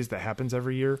noise that happens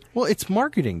every year. Well, it's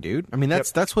marketing, dude. I mean,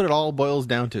 that's what it all boils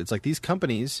down to. It's like these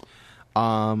companies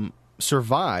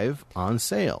survive on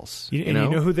sales. You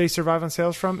know who they survive on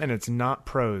sales from? And it's not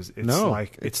pros.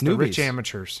 It's the rich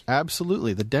amateurs.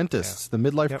 Absolutely. The dentists, the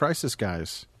midlife crisis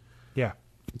guys. Yeah.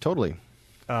 Totally.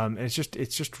 It's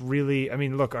just really, I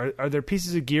mean, look, are there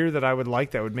pieces of gear that I would like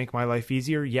that would make my life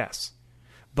easier? Yes.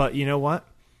 But you know what?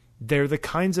 They're the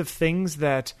kinds of things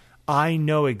that I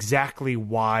know exactly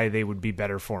why they would be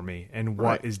better for me and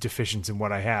what is deficient in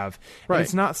what I have. Right. And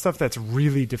it's not stuff that's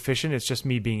really deficient. It's just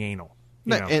me being anal.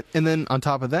 And then on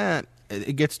top of that,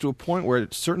 it gets to a point where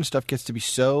certain stuff gets to be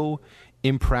so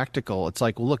impractical. It's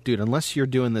like, well, look, dude, unless you're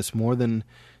doing this more than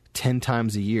 10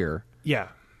 times a year,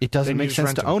 it doesn't make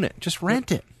sense to own it. Just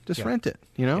rent it. Rent it,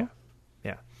 Yeah.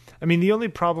 I mean, the only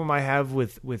problem I have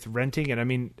with renting, and I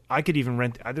mean, I could even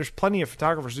rent. There's plenty of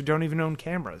photographers who don't even own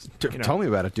cameras. Tell me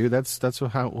about it, dude. That's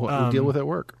what we deal with at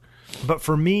work. But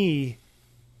for me,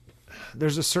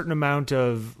 there's a certain amount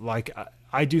of like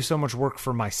I do so much work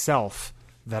for myself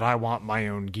that I want my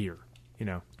own gear.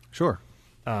 Sure.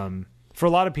 For a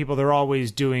lot of people, they're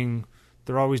always doing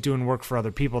work for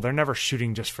other people. They're never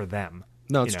shooting just for them.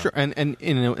 No, it's true, and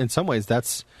in some ways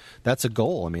that's a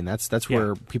goal. I mean, that's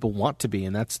where people want to be,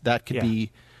 and that could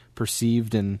be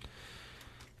perceived and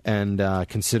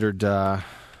considered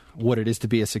what it is to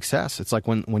be a success. It's like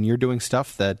when you're doing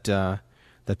stuff that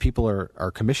people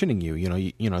are commissioning you.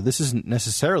 You know, this isn't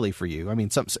necessarily for you. I mean,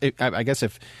 I guess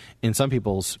if in some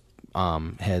people's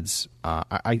heads,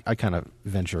 I kind of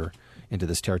venture into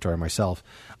this territory myself.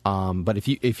 But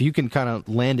if you can kind of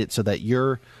land it so that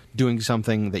you're doing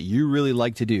something that you really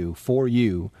like to do for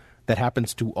you, that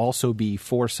happens to also be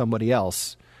for somebody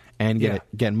else, and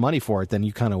get money for it, then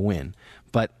you kind of win.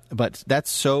 But that's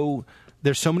so.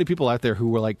 There's so many people out there who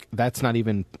were like, that's not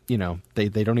even, you know, they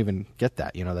don't even get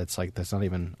that. You know, that's not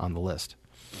even on the list.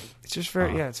 It's just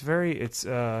very it's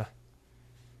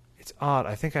odd.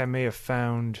 I think I may have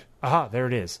found. Aha, there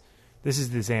it is. This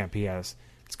is this amp he has.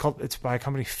 It's by a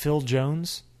company, Phil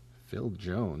Jones. Phil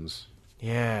Jones.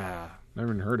 Yeah. Never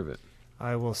even heard of it.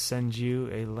 I will send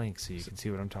you a link so you can see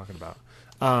what I'm talking about.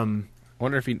 I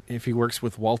wonder if he works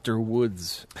with Walter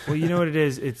Woods. Well, you know what it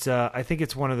is? It's I think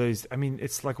it's one of those. I mean,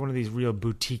 it's like one of these real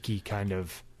boutique-y kind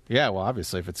of. Yeah, well,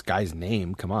 obviously, if it's guy's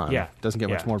name, come on. Yeah, it doesn't get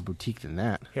much more boutique than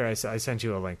that. Here, I sent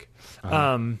you a link.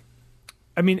 I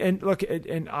mean, and look,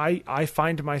 and I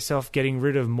find myself getting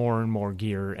rid of more and more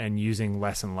gear and using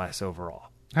less and less overall.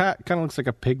 Kind of looks like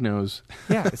a pig nose.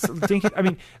 Yeah, it's dinky. I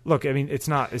mean, look, it's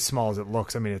not as small as it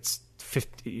looks. I mean, it's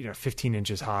 15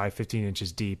 inches high, 15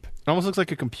 inches deep. It almost looks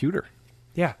like a computer.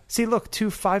 Yeah. See, look, 2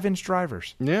 5-inch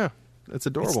drivers. Yeah, that's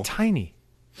adorable. It's tiny.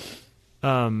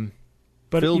 But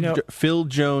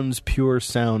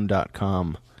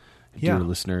PhilJonesPureSound.com. Dear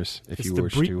listeners, if you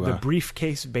wish to the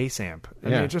briefcase bass amp. I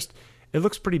mean, it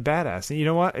looks pretty badass. And you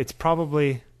know what? It's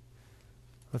probably,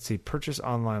 let's see, purchase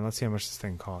online. Let's see how much this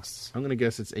thing costs. I'm gonna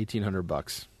guess it's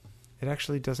 $1,800. It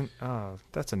actually doesn't. Oh,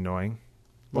 that's annoying.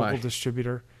 Why? Local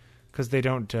distributor, because they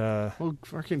don't. Well,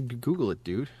 fucking Google it,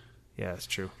 dude. Yeah, it's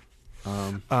true.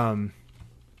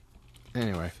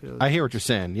 Anyway, I hear what you're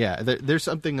saying. Yeah, there's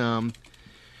something.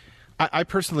 I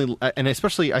personally, and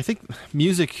especially, I think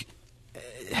music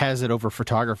has it over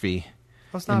photography.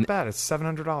 Well, it's not bad. It's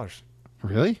 $700.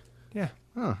 Really? Yeah.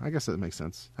 Oh, I guess that makes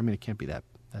sense. I mean, it can't be that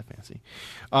fancy.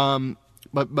 But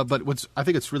I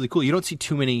think it's really cool. You don't see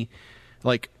too many,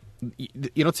 like,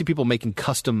 you don't see people making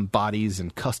custom bodies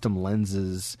and custom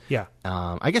lenses. Yeah.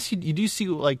 I guess you do see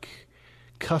like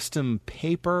custom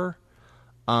paper.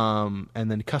 And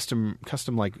then custom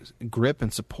like grip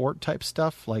and support type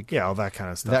stuff, like all that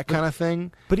kind of stuff, that kind of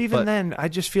thing. But even then, I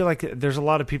just feel like there's a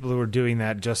lot of people who are doing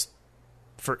that just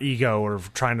for ego or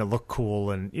trying to look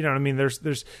cool, and you know what I mean.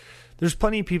 There's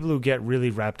plenty of people who get really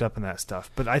wrapped up in that stuff.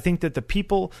 But I think that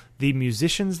the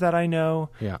musicians that I know,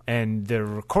 and the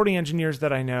recording engineers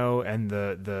that I know, and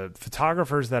the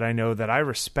photographers that I know that I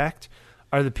respect,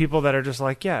 are the people that are just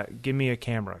like, yeah, give me a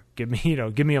camera, give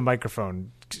me a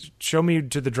microphone. Show me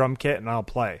to the drum kit and I'll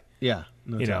play. Yeah,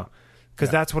 no doubt. Because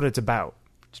that's what it's about.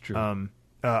 It's true.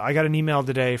 I got an email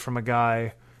today from a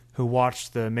guy who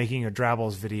watched the Making of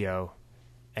Drabbles video.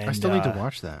 And, I still need to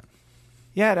watch that.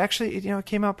 Yeah, it actually it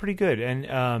came out pretty good,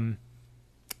 and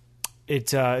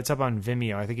it's up on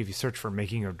Vimeo. I think if you search for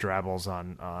Making of Drabbles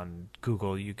on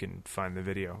Google, you can find the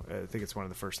video. I think it's one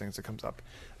of the first things that comes up.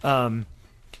 And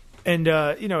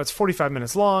it's 45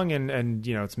 minutes long, and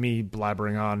it's me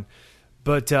blabbering on.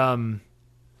 But some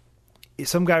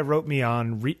guy wrote me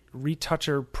on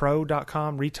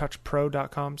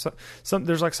retouchpro.com. So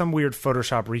there's like some weird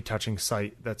Photoshop retouching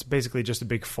site that's basically just a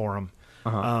big forum.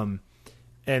 And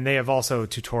they have also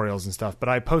tutorials and stuff. But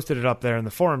I posted it up there in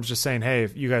the forums just saying, hey,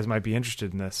 if you guys might be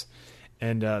interested in this.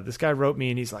 And this guy wrote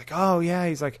me and he's like, oh yeah,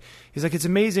 he's like, it's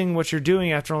amazing what you're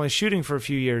doing after only shooting for a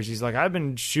few years. He's like, I've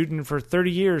been shooting for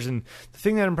 30 years, and the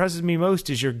thing that impresses me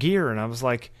most is your gear. And I was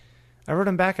like, I wrote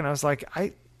him back and I was like,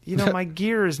 my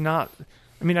gear is not.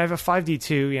 I mean, I have a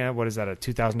 5D2. Yeah, what is that? A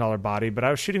 $2,000 body, but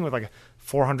I was shooting with like a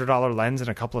 $400 lens and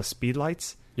a couple of speed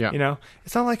lights. Yeah,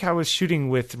 it's not like I was shooting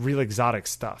with real exotic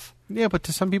stuff. Yeah, but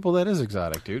to some people that is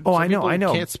exotic, dude. Oh, some I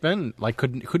know. Can't spend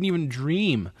couldn't even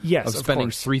dream. Of spending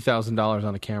 $3,000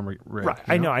 on a camera rig. Right,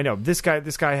 I know. This guy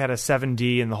had a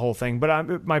 7D and the whole thing.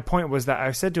 But my point was that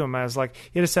I said to him, I was like,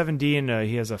 he had a 7D and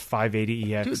he has a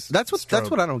 580EX. Dude, that's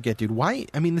what I don't get, dude. Why?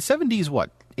 I mean, the 7D is what,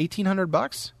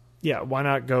 $1,800? Yeah, why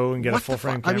not go and get a full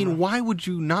frame camera? I mean, why would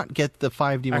you not get the 5D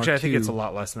Mark II? Actually, I think it's a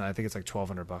lot less than that. I think it's like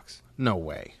 $1,200. No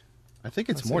way. I think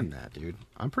it's more than that, dude.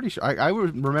 I'm pretty sure. I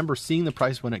remember seeing the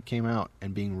price when it came out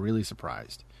and being really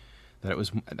surprised that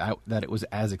it was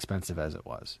as expensive as it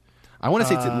was. I want to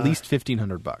say it's at least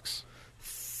 $1,500.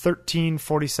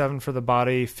 $1,347 for the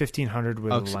body, $1,500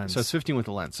 with the lens. So it's $1,500 with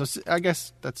the lens. So I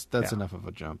guess that's enough of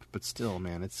a jump. But still,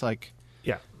 man, it's like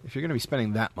Yeah. If you're going to be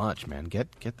spending that much, man, get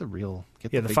the real.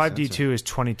 Get the big 5D2 sensor. is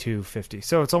 $2,250,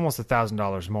 so it's almost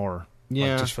 $1,000 more.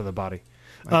 Yeah. Just for the body.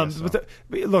 I guess so. But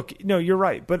look, no, you're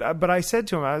right. But I said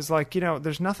to him, I was like,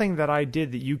 there's nothing that I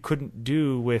did that you couldn't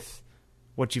do with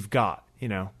what you've got,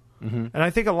 Mm-hmm. And I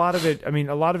think a lot of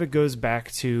it goes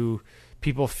back to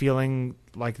people feeling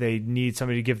like they need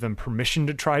somebody to give them permission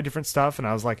to try different stuff. And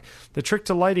I was like, the trick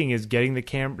to lighting is getting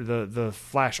the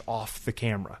flash off the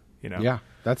camera. Yeah,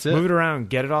 that's it. Move it around,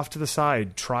 get it off to the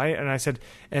side, try it. And I said,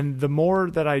 and the more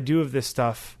that I do of this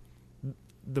stuff,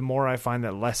 the more I find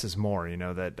that less is more.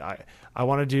 That I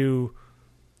want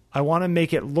to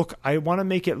make it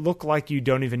look like you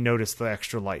don't even notice the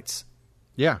extra lights.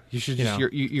 Yeah, you should just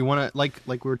you want to like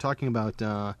we were talking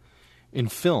about in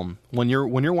film when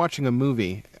you're watching a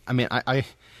movie. I mean, I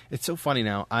it's so funny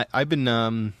now. I've been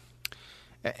I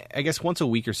guess once a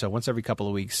week or so, once every couple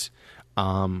of weeks,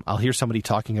 I'll hear somebody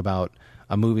talking about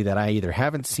a movie that I either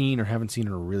haven't seen or haven't seen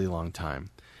in a really long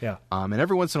time. Yeah. And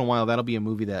every once in a while, that'll be a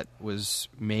movie that was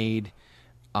made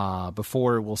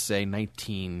before, we'll say,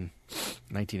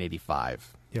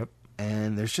 1985. Yep.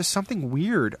 And there's just something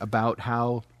weird about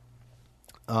how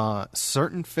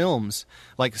certain films,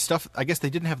 like stuff, I guess they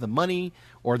didn't have the money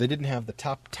or they didn't have the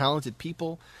top talented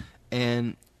people,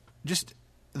 and just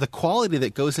the quality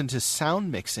that goes into sound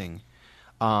mixing,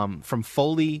 from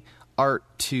Foley art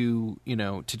to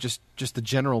to just the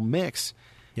general mix.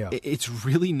 Yeah. It's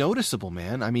really noticeable,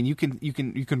 man. I mean, you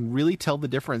can really tell the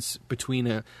difference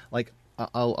between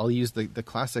I'll use the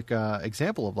classic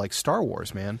example of like Star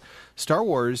Wars, man. Star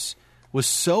Wars was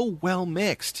so well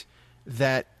mixed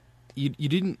that it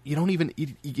didn't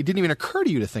even occur to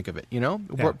you to think of it, Yeah.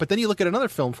 But then you look at another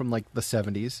film from like the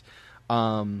 70s.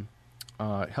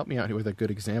 Help me out here with a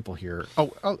good example here.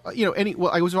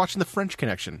 I was watching The French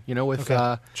Connection, with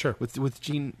Sure. with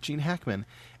Gene Hackman.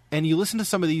 And you listen to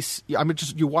some of these.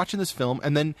 You're watching this film,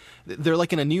 and then they're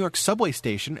like in a New York subway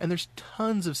station, and there's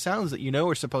tons of sounds that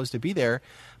are supposed to be there,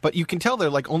 but you can tell they're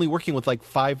like only working with like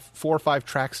 4 or 5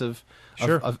 tracks of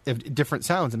different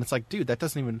sounds, and it's like, dude, that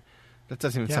doesn't even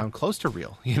sound close to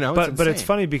real, But it's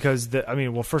funny because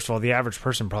first of all, the average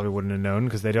person probably wouldn't have known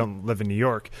because they don't live in New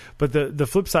York. But the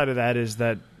flip side of that is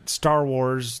that Star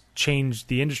Wars changed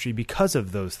the industry because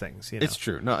of those things. It's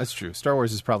true. No, it's true. Star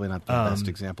Wars is probably not the best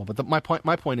example, but my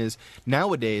point is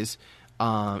nowadays,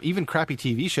 even crappy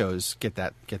TV shows get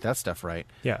that stuff right.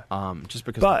 Yeah. Just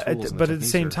because. But at the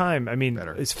same time,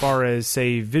 better. As far as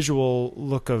say visual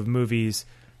look of movies,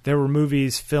 there were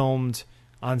movies filmed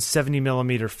on 70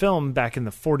 millimeter film back in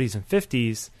the 40s and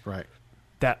 50s. Right.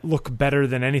 That look better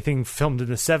than anything filmed in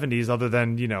the 70s other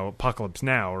than, Apocalypse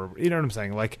Now, or, you know what I'm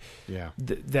saying? Like, yeah.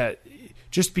 That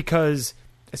just because,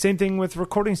 same thing with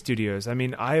recording studios.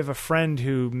 I have a friend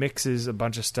who mixes a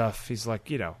bunch of stuff. He's like,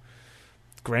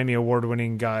 Grammy Award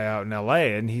winning guy out in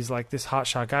LA, and he's like this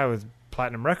hotshot guy with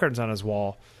platinum records on his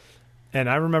wall. And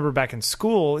I remember back in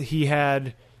school, he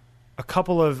had a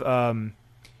couple of, on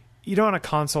a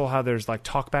console, how there's like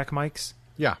talkback mics?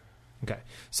 Yeah. Okay.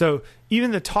 So even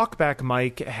the talkback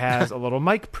mic has a little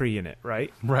mic pre in it,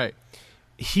 right? Right.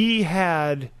 He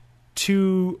had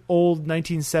 2 old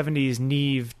 1970s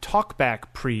Neve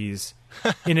talkback pre's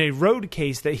in a Rode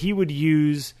case that he would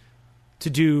use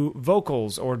to do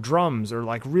vocals or drums or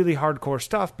like really hardcore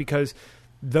stuff, because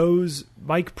those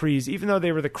mic pre's, even though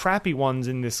they were the crappy ones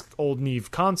in this old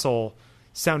Neve console,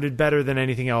 sounded better than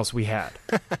anything else we had.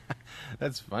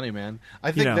 That's funny, man.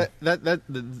 I think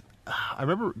I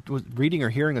remember reading or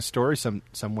hearing a story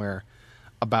somewhere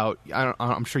about,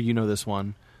 I'm sure you know this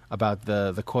one, about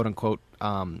the quote unquote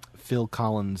Phil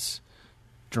Collins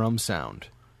drum sound.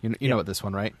 You know what this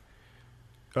one, right?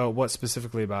 Oh, what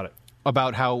specifically about it?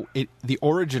 About how the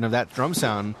origin of that drum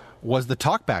sound was the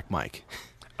talkback mic.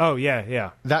 Oh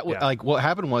yeah. Like what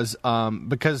happened was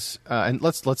because and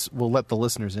we'll let the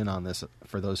listeners in on this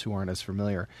for those who aren't as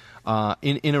familiar.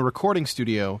 In a recording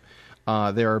studio,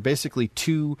 there are basically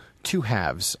two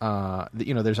halves.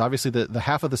 There's obviously the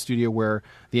half of the studio where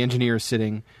the engineer is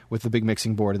sitting with the big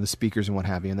mixing board and the speakers and what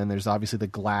have you, and then there's obviously the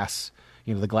glass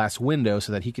window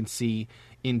so that he can see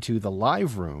into the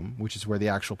live room, which is where the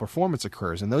actual performance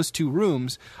occurs. And those two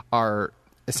rooms are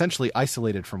essentially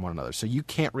isolated from one another, so you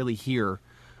can't really hear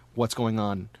what's going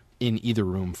on in either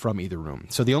room from either room.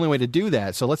 So the only way to do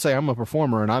that, so let's say I'm a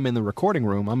performer and I'm in the recording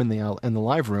room, I'm in the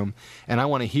live room, and I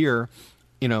want to hear,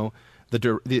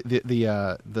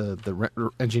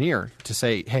 engineer to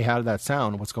say, hey, how did that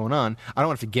sound? What's going on? I don't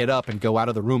have to get up and go out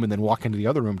of the room and then walk into the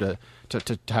other room to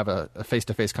have a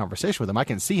face-to-face conversation with him. I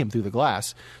can see him through the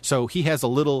glass. So he has just a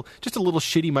little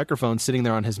shitty microphone sitting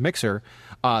there on his mixer,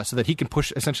 so that he can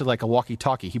push essentially like a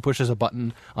walkie-talkie. He pushes a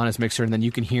button on his mixer, and then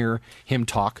you can hear him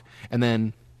talk. And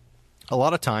then a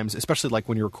lot of times, especially like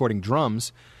when you're recording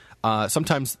drums,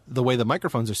 sometimes the way the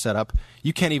microphones are set up,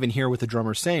 you can't even hear what the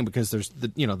drummer's saying because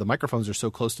the microphones are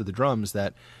so close to the drums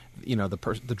that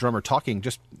the drummer talking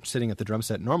just sitting at the drum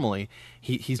set normally,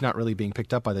 he's not really being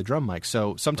picked up by the drum mic.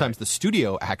 So sometimes the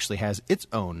studio actually has its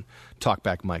own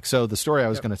talkback mic. So the story I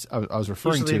was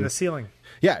referring Usually to in the ceiling.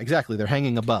 Yeah, exactly. They're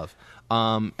hanging above,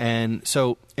 and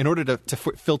so in order to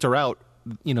filter out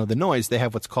the noise, they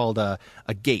have what's called a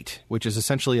gate, which is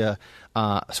essentially a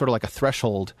sort of like a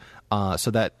threshold,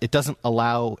 so that it doesn't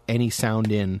allow any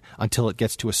sound in until it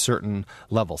gets to a certain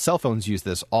level. Cell phones use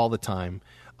this all the time.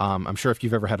 I'm sure if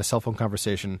you've ever had a cell phone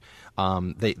conversation,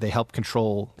 they help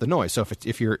control the noise. So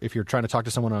if you're trying to talk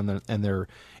to someone and they're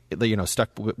stuck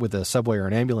with a subway or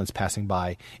an ambulance passing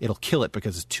by, it'll kill it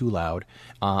because it's too loud.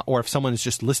 Or if someone is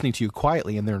just listening to you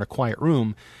quietly and they're in a quiet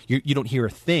room, you don't hear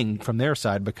a thing from their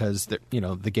side because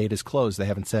the gate is closed. They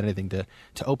haven't said anything to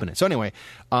open it. So anyway,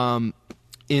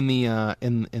 in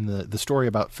the story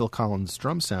about Phil Collins'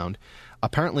 drum sound,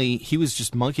 apparently he was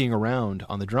just monkeying around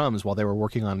on the drums while they were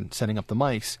working on setting up the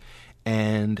mics,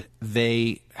 and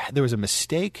there was a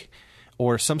mistake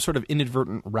or some sort of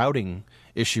inadvertent routing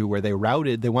issue where they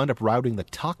wound up routing the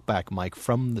talkback mic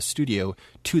from the studio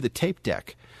to the tape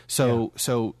deck. So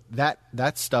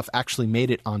that stuff actually made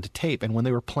it onto tape, and when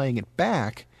they were playing it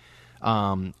back,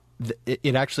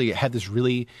 it actually had this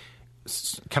really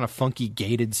kind of funky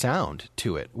gated sound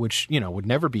to it, which would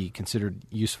never be considered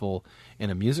useful in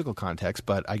a musical context,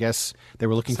 but I guess they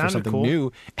were looking for something cool.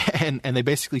 New, and they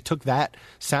basically took that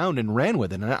sound and ran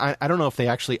with it. And I don't know if they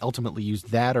actually ultimately used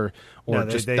that or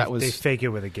they fake it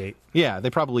with a gate. Yeah,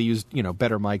 they probably used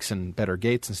better mics and better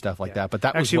gates and stuff like that. But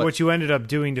that actually was what you ended up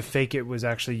doing to fake it was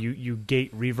actually you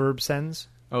gate reverb sends.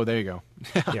 Oh, there you go.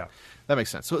 Yeah. That makes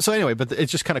sense. So anyway, but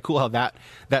it's just kind of cool how that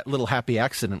little happy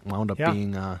accident wound up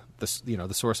being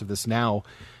the source of this now,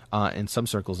 in some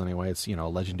circles anyway. It's a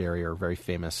legendary or very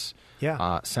famous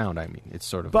sound. I mean, it's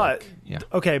sort of. But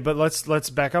okay, but let's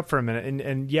back up for a minute,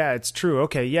 and yeah, it's true.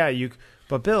 Okay, yeah,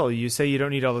 But Bill, you say you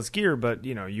don't need all this gear, but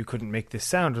you couldn't make this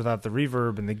sound without the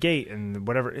reverb and the gate and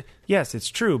whatever. Yes, it's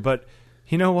true, but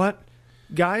you know what?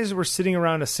 Guys were sitting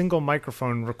around a single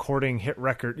microphone recording hit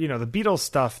record. The Beatles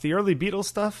stuff, the early Beatles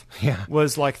stuff,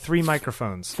 was like 3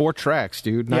 microphones, 4 tracks,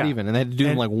 dude, not even, and they had to do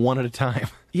them like one at a time.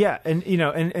 Yeah,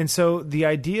 and so the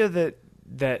idea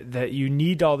that you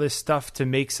need all this stuff to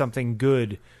make something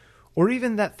good, or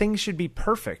even that things should be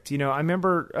perfect. I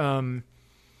remember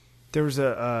there was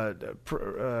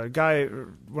a guy,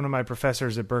 one of my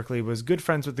professors at Berkeley, was good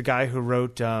friends with the guy who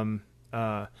wrote.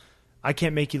 I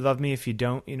Can't Make You Love Me If You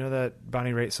Don't. You know that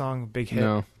Bonnie Raitt song? Big hit.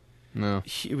 No.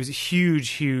 It was a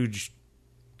huge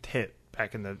hit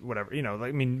back in the whatever,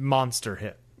 monster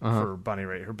hit for Bonnie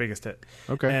Raitt, her biggest hit.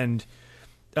 Okay. And,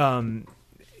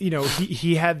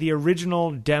 he had the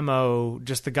original demo,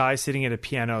 just the guy sitting at a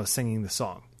piano singing the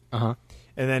song. Uh-huh.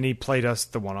 And then he played us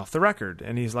the one off the record.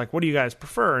 And he's like, what do you guys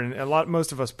prefer? And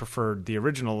most of us preferred the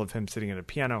original of him sitting at a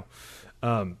piano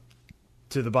to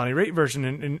the Bonnie Raitt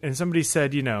version. And somebody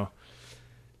said,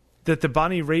 that the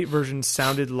Bonnie Raitt version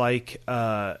sounded like,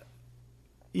 that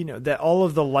all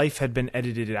of the life had been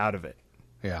edited out of it.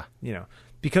 Yeah.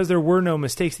 Because there were no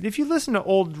mistakes. And if you listen to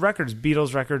old records,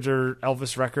 Beatles records or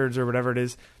Elvis records or whatever it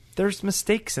is, there's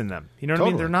mistakes in them. You know what I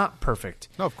mean? They're not perfect.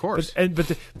 No, of course.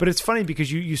 But it's funny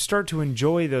because you start to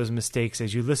enjoy those mistakes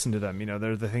as you listen to them.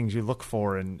 They're the things you look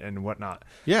for and whatnot.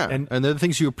 Yeah, and they're the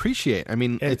things you appreciate. I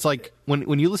mean, it's like when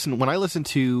I listen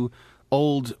to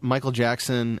old Michael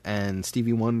Jackson and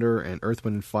Stevie Wonder and Earth,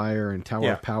 Wind and Fire and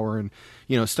Tower of Power and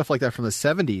stuff like that from the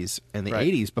 70s and the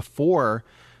 80s, before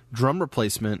drum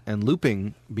replacement and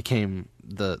looping became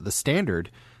the standard,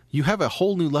 you have a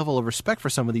whole new level of respect for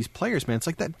some of these players, man. It's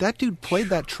like that dude played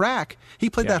that track. He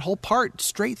played that whole part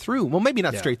straight through. Well, maybe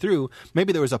not straight through.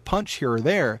 Maybe there was a punch here or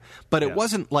there, but it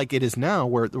wasn't like it is now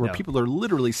where people are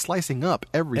literally slicing up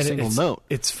every single note.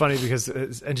 It's funny because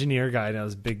this engineer guy,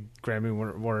 this big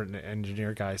Grammy-winning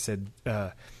engineer guy, said,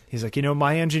 he's like,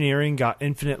 my engineering got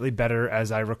infinitely better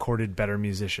as I recorded better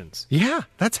musicians. Yeah,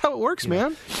 that's how it works,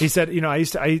 man. He said,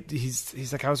 he's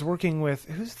like, I was working with,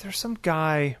 there's some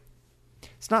guy...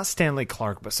 It's not Stanley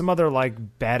Clarke, but some other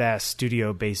like badass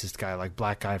studio bassist guy, like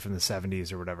black guy from the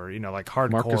 70s or whatever, like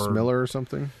hardcore. Marcus Miller or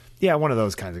something? Yeah, one of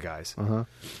those kinds of guys. Uh-huh.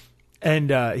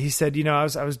 And he said, I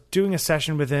was doing a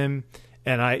session with him,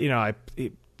 and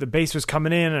the bass was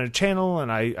coming in on a channel,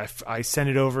 and I sent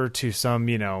it over to some,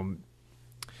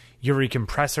 Yuri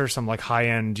compressor, some like high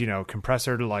end,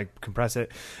 compressor to like compress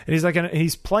it. And he's like, and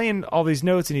he's playing all these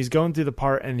notes, and he's going through the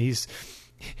part, and he's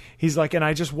like, and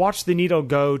I just watched the needle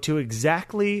go to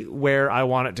exactly where I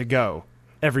want it to go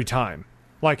every time.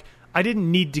 Like, I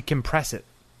didn't need to compress it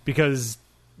because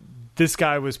this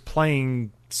guy was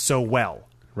playing so well.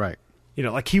 Right.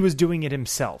 Like he was doing it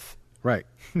himself. Right.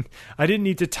 I didn't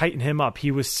need to tighten him up. He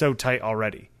was so tight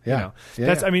already. Yeah.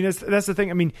 That's the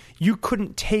thing. I mean, you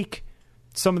couldn't take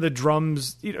some of the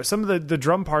drums, some of the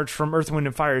drum parts from Earth, Wind,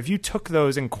 and Fire. If you took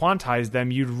those and quantized them,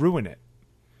 you'd ruin it.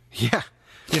 Yeah.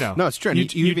 No, it's true.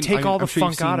 You take all the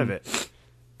funk out of it.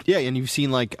 Yeah, and you've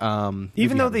seen like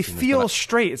even though they feel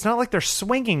straight, it's not like they're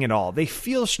swinging at all. They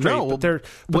feel straight,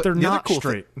 but they're not cool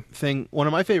straight. Thing. One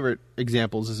of my favorite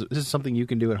examples is this is something you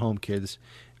can do at home, kids.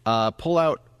 Pull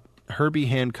out Herbie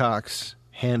Hancock's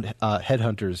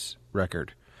Headhunters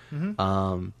record,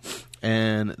 and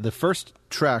the first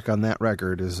track on that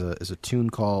record is a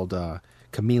tune called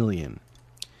Chameleon.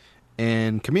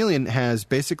 And Chameleon has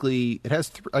basically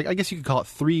I guess you could call it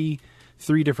three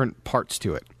different parts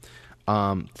to it.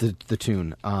 The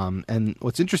tune. And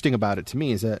what's interesting about it to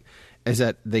me is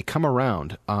that they come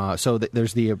around. So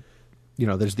there's the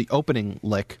opening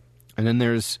lick, and then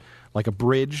there's like a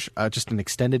bridge, just an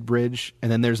extended bridge,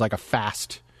 and then there's like a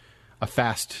fast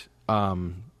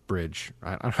bridge,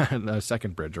 a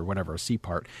second bridge or whatever, a C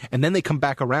part, and then they come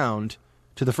back around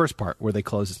to the first part where they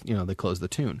close the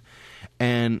tune,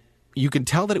 and you can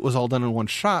tell that it was all done in one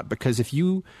shot because if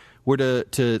you were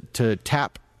to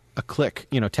tap a click,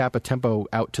 tap a tempo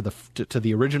out to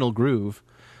the original groove,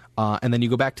 and then you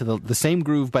go back to the same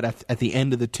groove, but at the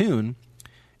end of the tune,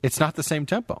 it's not the same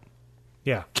tempo.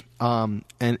 Yeah. And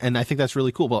I think that's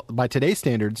really cool. Well, by today's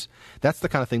standards, that's the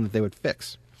kind of thing that they would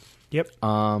fix. Yep.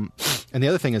 And the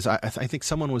other thing is, I think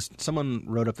someone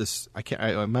wrote up this.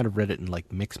 I might have read it in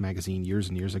like Mix magazine years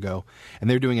and years ago, and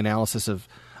they're doing analysis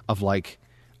of like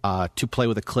to play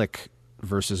with a click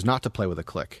versus not to play with a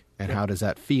click. And how does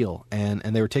that feel? And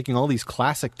they were taking all these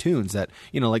classic tunes that,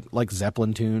 like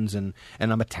Zeppelin tunes and a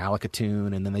Metallica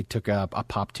tune, and then they took a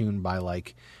pop tune by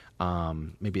like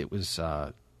maybe it was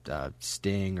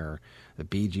Sting or the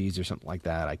Bee Gees or something like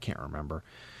that. I can't remember.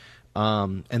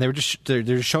 And they're just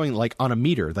showing like on a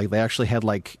meter. Like they actually had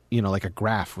like like a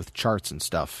graph with charts and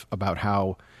stuff about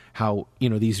how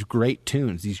these great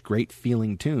tunes, these great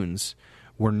feeling tunes,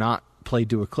 were not played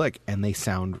to a click, and they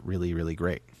sound really, really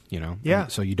great. Yeah.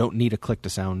 So you don't need a click to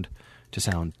sound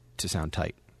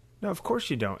tight. No, of course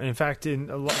you don't. And in fact,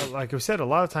 like I said, a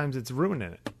lot of times it's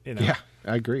ruining it. Yeah,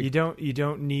 I agree. You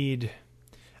don't need.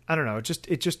 I don't know.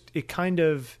 It kind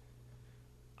of.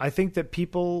 I think that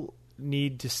people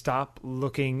need to stop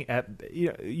looking at.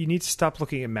 You need to stop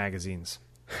looking at magazines.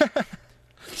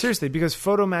 Seriously, because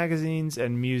photo magazines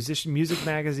and music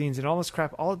magazines and all this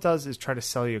crap, all it does is try to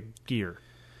sell you gear,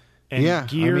 and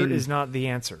gear is not the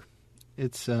answer.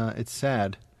 It's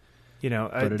sad, but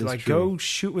it is true. Go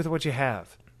shoot with what you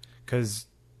have, because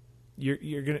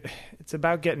you're gonna. It's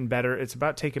about getting better. It's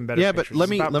about taking better. Yeah, pictures.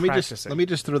 But let me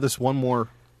just throw this one more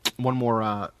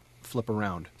flip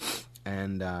around,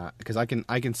 and because I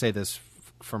can say this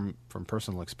from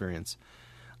personal experience.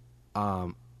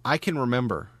 I can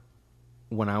remember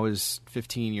when I was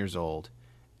 15 years old,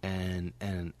 and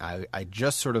I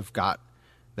just sort of got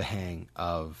the hang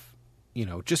of.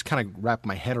 Just kind of wrap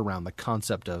my head around the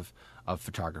concept of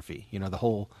photography, the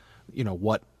whole,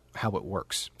 how it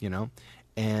works,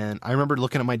 and I remember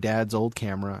looking at my dad's old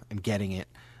camera and getting it,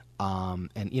 and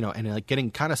like getting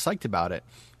kind of psyched about it.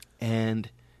 And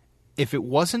if it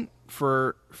wasn't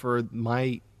for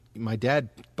my dad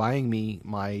buying me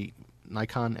my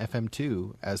Nikon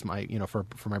FM2 as my,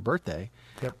 for my birthday,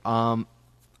 yep. I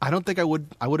don't think I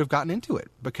would have gotten into it,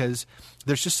 because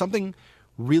there's just something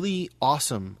really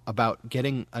awesome about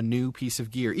getting a new piece of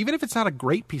gear, even if it's not a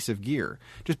great piece of gear,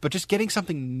 just getting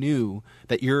something new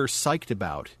that you're psyched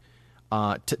about,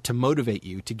 to motivate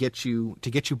you, to get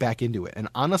you back into it. And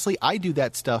honestly, I do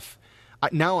that stuff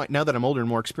now that I'm older and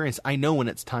more experienced. I know when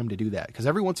it's time to do that, because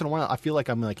every once in a while I feel like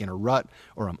I'm like in a rut,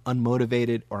 or I'm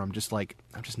unmotivated, or I'm just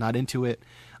not into it,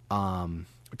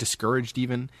 discouraged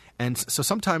even. And so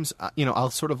sometimes,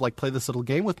 I'll sort of like play this little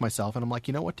game with myself, and I'm like,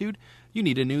 you know what, dude, you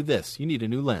need a new this, you need a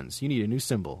new lens, you need a new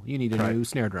cymbal, you need a new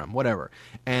snare drum, whatever.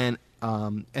 And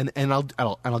and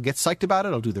I'll get psyched about it.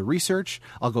 I'll do the research.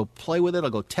 I'll go play with it. I'll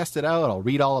go test it out. I'll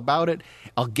read all about it.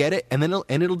 I'll get it, and then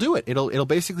it'll do it. It'll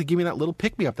basically give me that little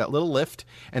pick me up, that little lift,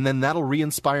 and then that'll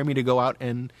re-inspire me to go out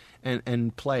and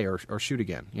play or shoot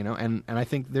again. You know, and I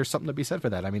think there's something to be said for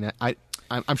that. I mean,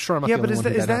 I'm sure I'm not the only one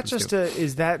who that happens to.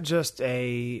 Is that just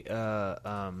a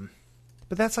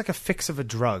but that's like a fix of a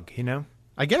drug, you know?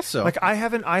 I guess so. Like I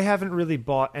haven't really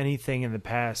bought anything in the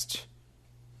past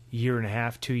year and a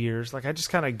half, 2 years. Like I just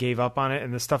kind of gave up on it,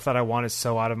 and the stuff that I want is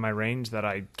so out of my range that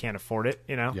I can't afford it,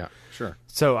 you know? Yeah, sure.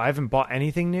 So I haven't bought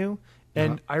anything new,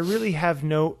 and I really have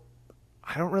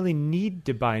I don't really need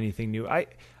to buy anything new. I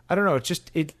don't know,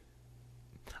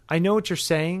 I know what you're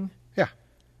saying. Yeah.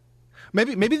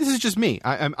 Maybe this is just me.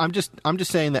 I'm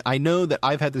just saying that I know that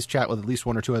I've had this chat with at least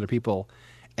one or two other people,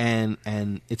 and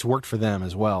it's worked for them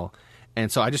as well. And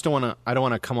so I just don't want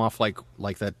to come off like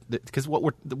that, because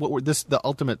the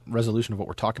ultimate resolution of what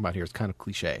we're talking about here is kind of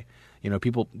cliche. You know,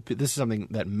 this is something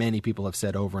that many people have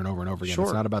said over and over and over again. Sure.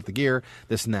 It's not about the gear,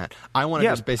 this and that. I want to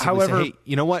just basically say, hey,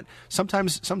 you know what?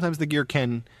 Sometimes the gear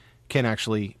can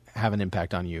actually have an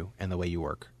impact on you and the way you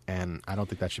work, and I don't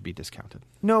think that should be discounted.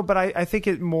 No, but I think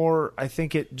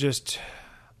it just,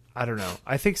 I don't know.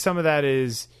 I think some of that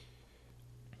is,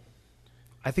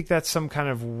 I think that's some kind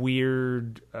of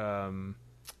weird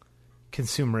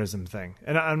consumerism thing,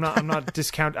 and I'm not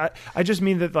discount. I just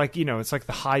mean that, like, you know, it's like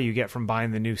the high you get from buying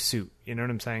the new suit. You know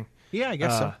what I'm saying? Yeah, I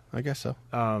guess so.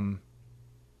 I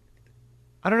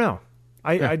don't know.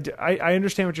 I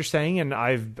understand what you're saying, and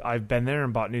I've been there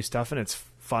and bought new stuff, and it's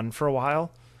fun for a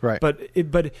while. Right. But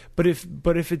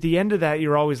if at the end of that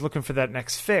you're always looking for that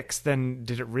next fix, then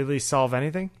did it really solve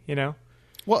anything? You know?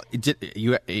 Well,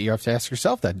 you have to ask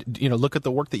yourself that. You know, look at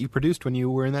the work that you produced when you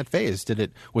were in that phase.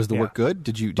 Was the work good?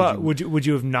 Would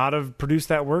you have not have produced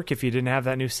that work if you didn't have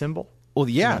that new symbol? Well,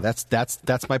 yeah, you know?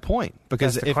 that's my point.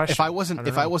 Because if I wasn't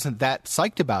that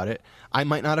psyched about it, I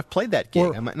might not have played that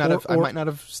gig. I might not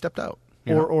have stepped out.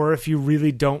 Or if you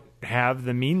really don't have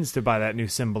the means to buy that new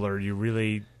symbol, are you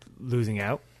really losing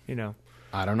out? You know,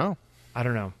 I don't know.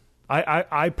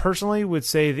 I personally would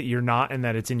say that you're not, and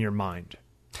that it's in your mind.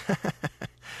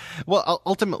 Well,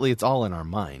 ultimately, it's all in our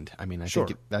mind. I mean, I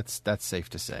think that's safe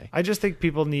to say. I just think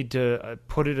people need to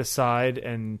put it aside,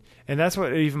 and that's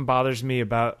what even bothers me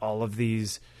about all of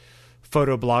these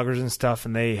photo bloggers and stuff.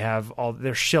 And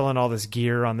they're shilling all this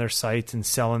gear on their sites and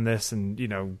selling this, and, you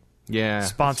know,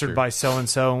 sponsored by so and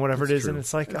so and whatever it is. And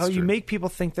it's like, you make people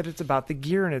think that it's about the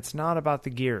gear, and it's not about the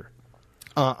gear.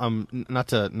 Not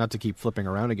to keep flipping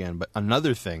around again, but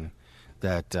another thing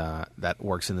that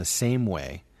works in the same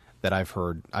way that I've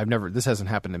heard. This hasn't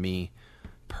happened to me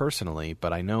personally,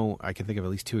 but I know I can think of at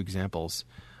least two examples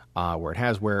where it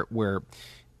has, where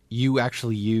you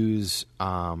actually use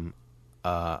a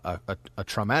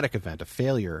traumatic event, a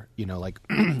failure, you know, like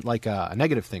like a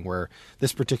negative thing where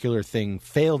this particular thing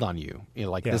failed on you. You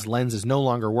know, like this lens is no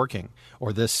longer working,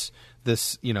 or this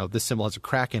you know, this symbol has a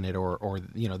crack in it, or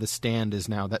you know, this stand is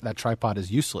now that tripod is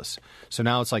useless. So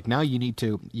now it's like, now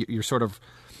you're sort of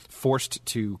forced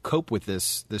to cope with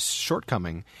this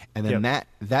shortcoming, and then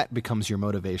that becomes your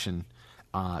motivation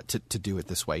to do it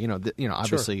this way. You know,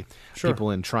 obviously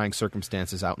people in trying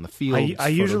circumstances out in the field. I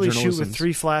usually shoot with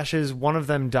 3 flashes. One of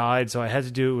them died, so I had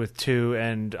to do it with 2,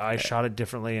 and I shot it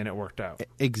differently, and it worked out.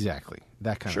 Exactly.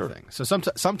 That kind of thing. So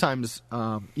sometimes,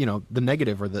 you know, the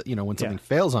negative, or when something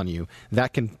fails on you,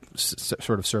 that can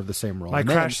sort of serve the same role. My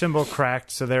crash symbol cracked,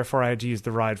 so therefore I had to use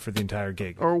the ride for the entire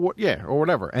gig. Or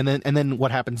whatever. And then what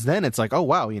happens then? It's like, oh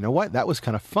wow, you know what? That was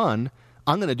kind of fun.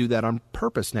 I'm going to do that on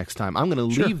purpose next time. I'm going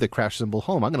to leave the crash symbol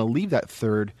home. I'm going to leave that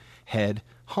third head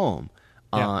home.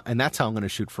 And that's how I'm going to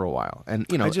shoot for a while. And,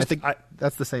 you know, I think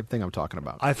that's the same thing I'm talking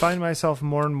about. I find myself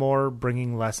more and more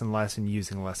bringing less and less and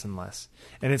using less and less.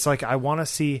 And it's like, I want to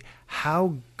see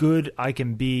how good I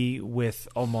can be with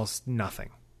almost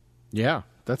nothing. Yeah,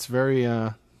 that's very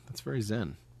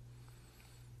zen.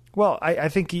 Well, I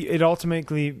think it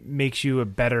ultimately makes you a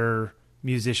better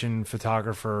musician,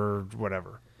 photographer,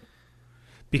 whatever.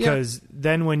 Because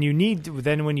then when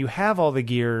you have all the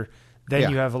gear,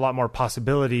 then you have a lot more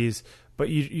possibilities, but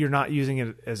you're not using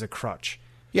it as a crutch.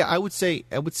 Yeah, I would say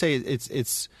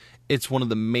it's one of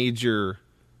the major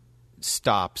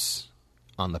stops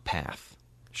on the path.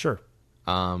 Sure.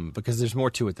 Because there's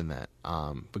more to it than that.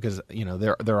 Because, you know,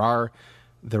 there are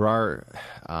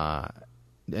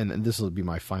and this will be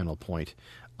my final point.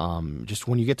 Just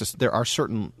when you get to, there are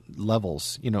certain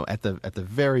levels, you know, at the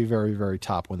very, very, very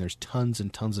top, when there's tons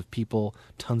and tons of people,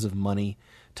 tons of money,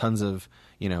 tons of,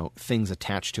 you know, things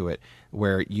attached to it,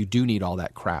 where you do need all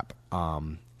that crap.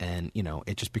 and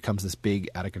it just becomes this big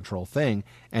out of control thing.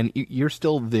 And you're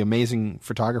still the amazing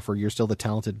photographer, you're still the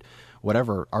talented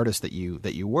whatever artist that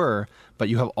you were, but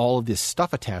you have all of this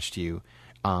stuff attached to you.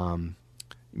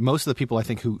 Most of the people I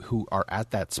think who are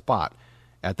at that spot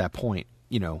at that point,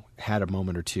 had a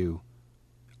moment or two,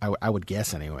 I would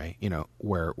guess anyway,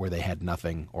 where they had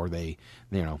nothing, or they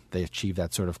achieved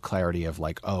that sort of clarity of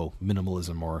like,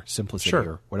 minimalism or simplicity, sure,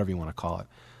 or whatever you want to call it.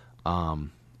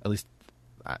 At least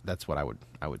that's what I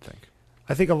would think.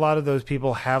 I think a lot of those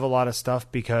people have a lot of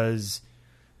stuff because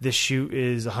this shoot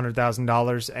is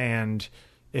 $100,000, and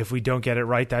if we don't get it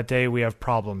right that day, we have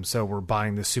problems. So we're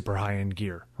buying the super high end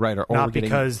gear, right? Or not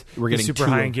because the super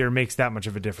high end gear makes that much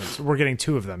of a difference. We're getting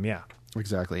 2 of them, yeah.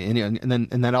 Exactly,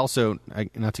 and that also,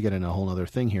 not to get into a whole other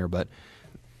thing here, but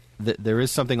there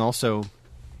is something also.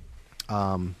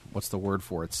 What's the word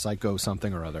for it? Psycho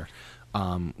something or other,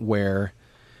 where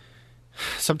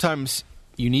sometimes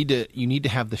you need to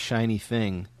have the shiny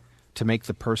thing to make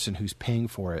the person who's paying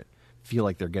for it feel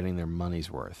like they're getting their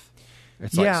money's worth.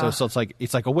 It's like, so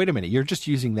it's like, oh, wait a minute, you're just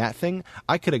using that thing?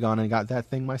 I could have gone and got that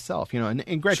thing myself,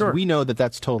 and granted, sure, we know that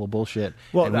that's total bullshit.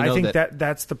 Well, I think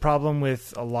that's the problem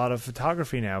with a lot of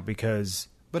photography now, because...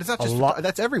 But it's not just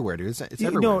that's everywhere, dude. It's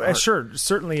everywhere. No, sure,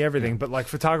 certainly everything, but like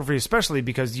photography especially,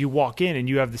 because you walk in and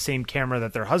you have the same camera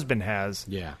that their husband has.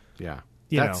 Yeah.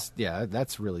 That's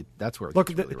where it gets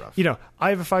really rough. I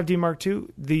have a 5D Mark II.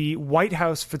 The White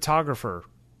House photographer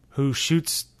who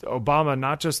shoots Obama,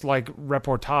 not just like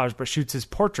reportage, but shoots his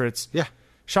portraits. Yeah.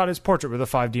 Shot his portrait with a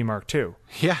 5D Mark II.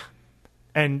 Yeah.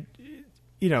 And,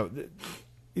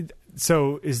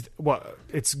 so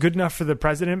it's good enough for the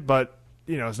president, but,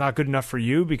 it's not good enough for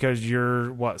you because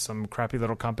you're some crappy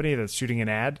little company that's shooting an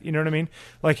ad. You know what I mean?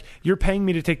 Like, you're paying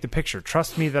me to take the picture.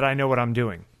 Trust me that I know what I'm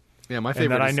doing. Yeah, my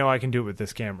favorite and that I know I can do it with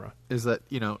this camera. Is that,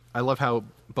 I love how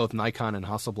both Nikon and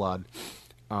Hasselblad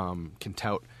can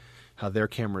tout how their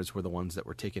cameras were the ones that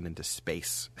were taken into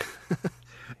space.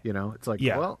 It's like,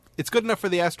 well, it's good enough for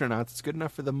the astronauts. It's good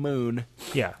enough for the moon.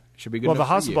 Yeah. Should be good enough for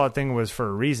you. Well, the Hasselblad thing was for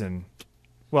a reason.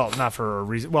 Well, not for a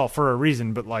reason. Well, for a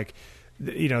reason, but like,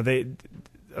 a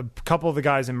couple of the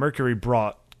guys in Mercury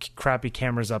brought crappy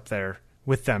cameras up there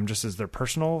with them just as their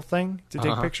personal thing to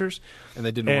take pictures. And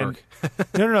they didn't work.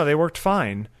 No, they worked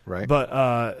fine. Right.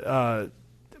 But,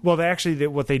 they actually,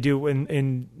 what they do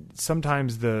in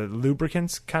sometimes the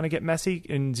lubricants kind of get messy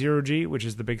in 0G, which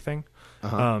is the big thing.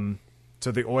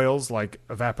 So the oils like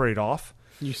evaporate off.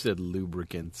 You said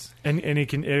lubricants. And they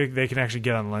can actually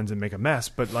get on the lens and make a mess.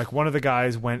 But like one of the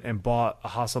guys went and bought a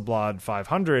Hasselblad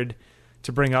 500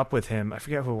 to bring up with him. I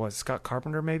forget who it was, Scott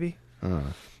Carpenter maybe?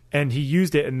 And he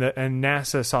used it, and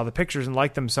NASA saw the pictures and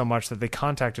liked them so much that they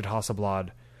contacted Hasselblad.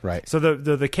 Right. So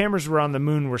the cameras were on the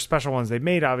moon were special ones they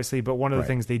made, obviously, but one of the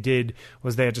things they did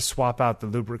was they had to swap out the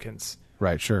lubricants.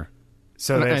 Right, sure.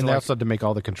 So they also had to make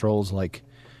all the controls like,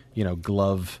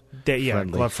 glove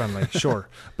friendly. Glove friendly, sure.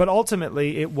 But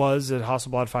ultimately, it was a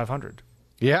Hasselblad 500.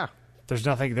 Yeah.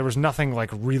 There was nothing like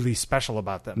really special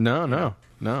about them. No.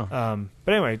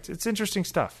 But anyway, it's interesting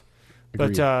stuff.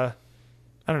 Agreed. But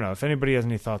I don't know if anybody has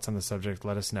any thoughts on the subject.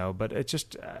 Let us know. But it's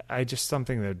just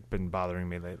something that's been bothering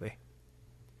me lately.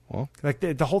 Well, like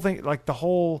the whole thing,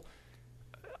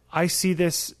 I see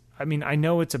this. I mean, I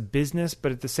know it's a business,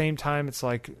 but at the same time, it's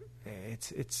like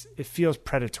it feels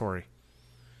predatory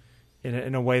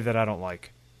in a way that I don't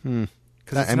like.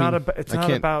 Because it's not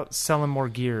about selling more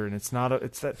gear, and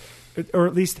or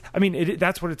at least, I mean,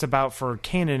 that's what it's about for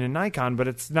Canon and Nikon, but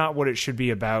it's not what it should be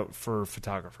about for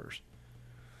photographers.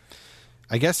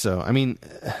 I guess so. I mean,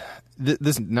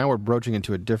 this now we're broaching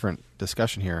into a different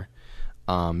discussion here.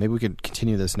 Maybe we could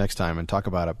continue this next time and talk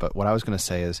about it. But what I was going to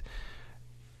say is,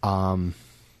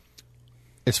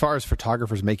 as far as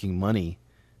photographers making money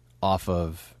off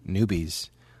of newbies,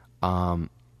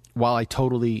 while I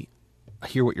totally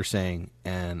hear what you're saying,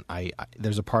 and I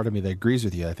there's a part of me that agrees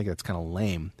with you, I think that's kind of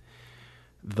lame.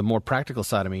 The more practical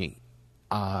side of me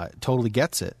totally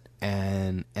gets it,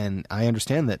 and I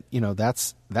understand that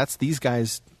that's these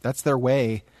guys, that's their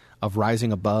way of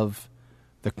rising above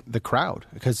the crowd,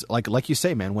 because like you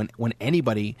say, man, when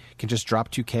anybody can just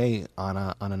drop $2,000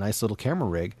 on a nice little camera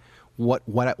rig, what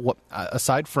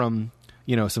aside from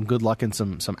some good luck and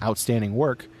some outstanding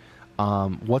work,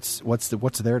 what's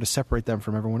there to separate them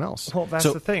from everyone else? Well,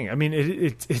 that's the thing. I mean,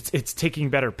 it's taking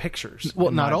better pictures.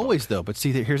 Well, not always though. But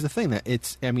see, here's the thing: that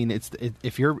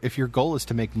if your goal is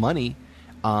to make money,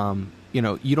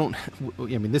 you don't.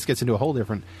 I mean, this gets into a whole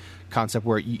different concept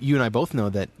where you and I both know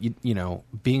that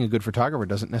being a good photographer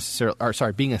doesn't necessarily, or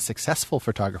sorry, being a successful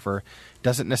photographer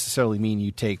doesn't necessarily mean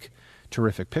you take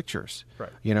terrific pictures.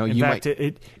 Right. In fact,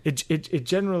 it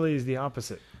generally is the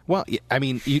opposite. Well, I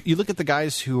mean, you look at the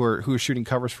guys who are shooting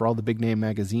covers for all the big name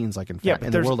magazines, like in but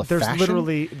the world of there's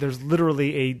fashion. There's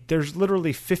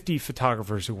literally 50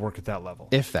 photographers who work at that level.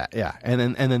 If that, yeah, and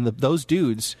then those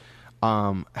dudes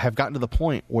have gotten to the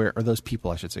point where, or those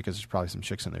people, I should say, because there's probably some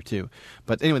chicks in there too.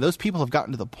 But anyway, those people have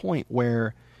gotten to the point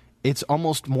where it's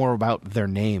almost more about their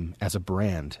name as a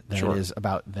brand than it is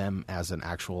about them as an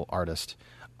actual artist.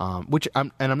 I'm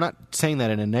not saying that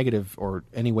in a negative or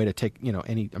any way to take,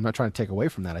 I'm not trying to take away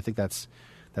from that. I think that's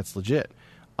legit,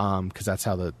 because that's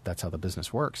how the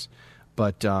business works.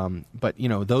 But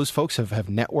those folks have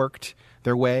networked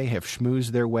their way, have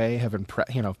schmoozed their way, have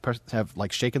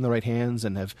like shaken the right hands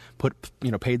and have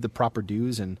paid the proper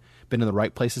dues and been in the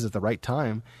right places at the right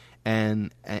time.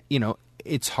 And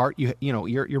it's hard.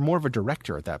 You're more of a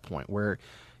director at that point, where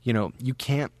you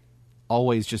can't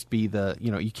always just be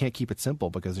you can't keep it simple,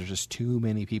 because there's just too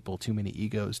many people, too many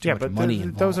egos, too much money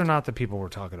involved. Those are not the people we're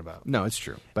talking about. No, it's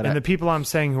true. But the people I'm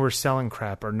saying who are selling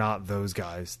crap are not those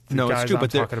guys. The guys it's true. I'm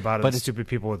talking about are the stupid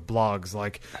people with blogs,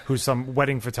 like who's some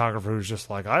wedding photographer who's just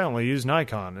like, I only use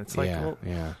Nikon. It's like,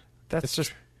 that's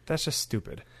just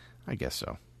stupid. I guess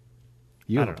so.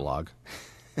 You have a blog.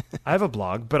 I have a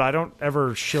blog, but I don't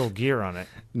ever shill gear on it.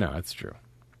 No, that's true.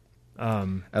 At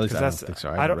least I don't think so.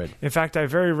 I haven't read. In fact, I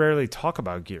very rarely talk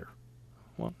about gear.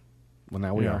 Well,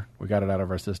 now we are. We got it out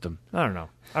of our system. I don't know.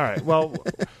 All right. Well,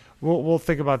 we'll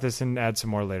think about this and add some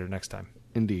more later next time.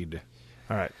 Indeed.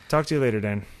 All right. Talk to you later,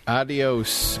 Dan.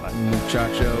 Adios,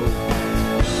 muchacho.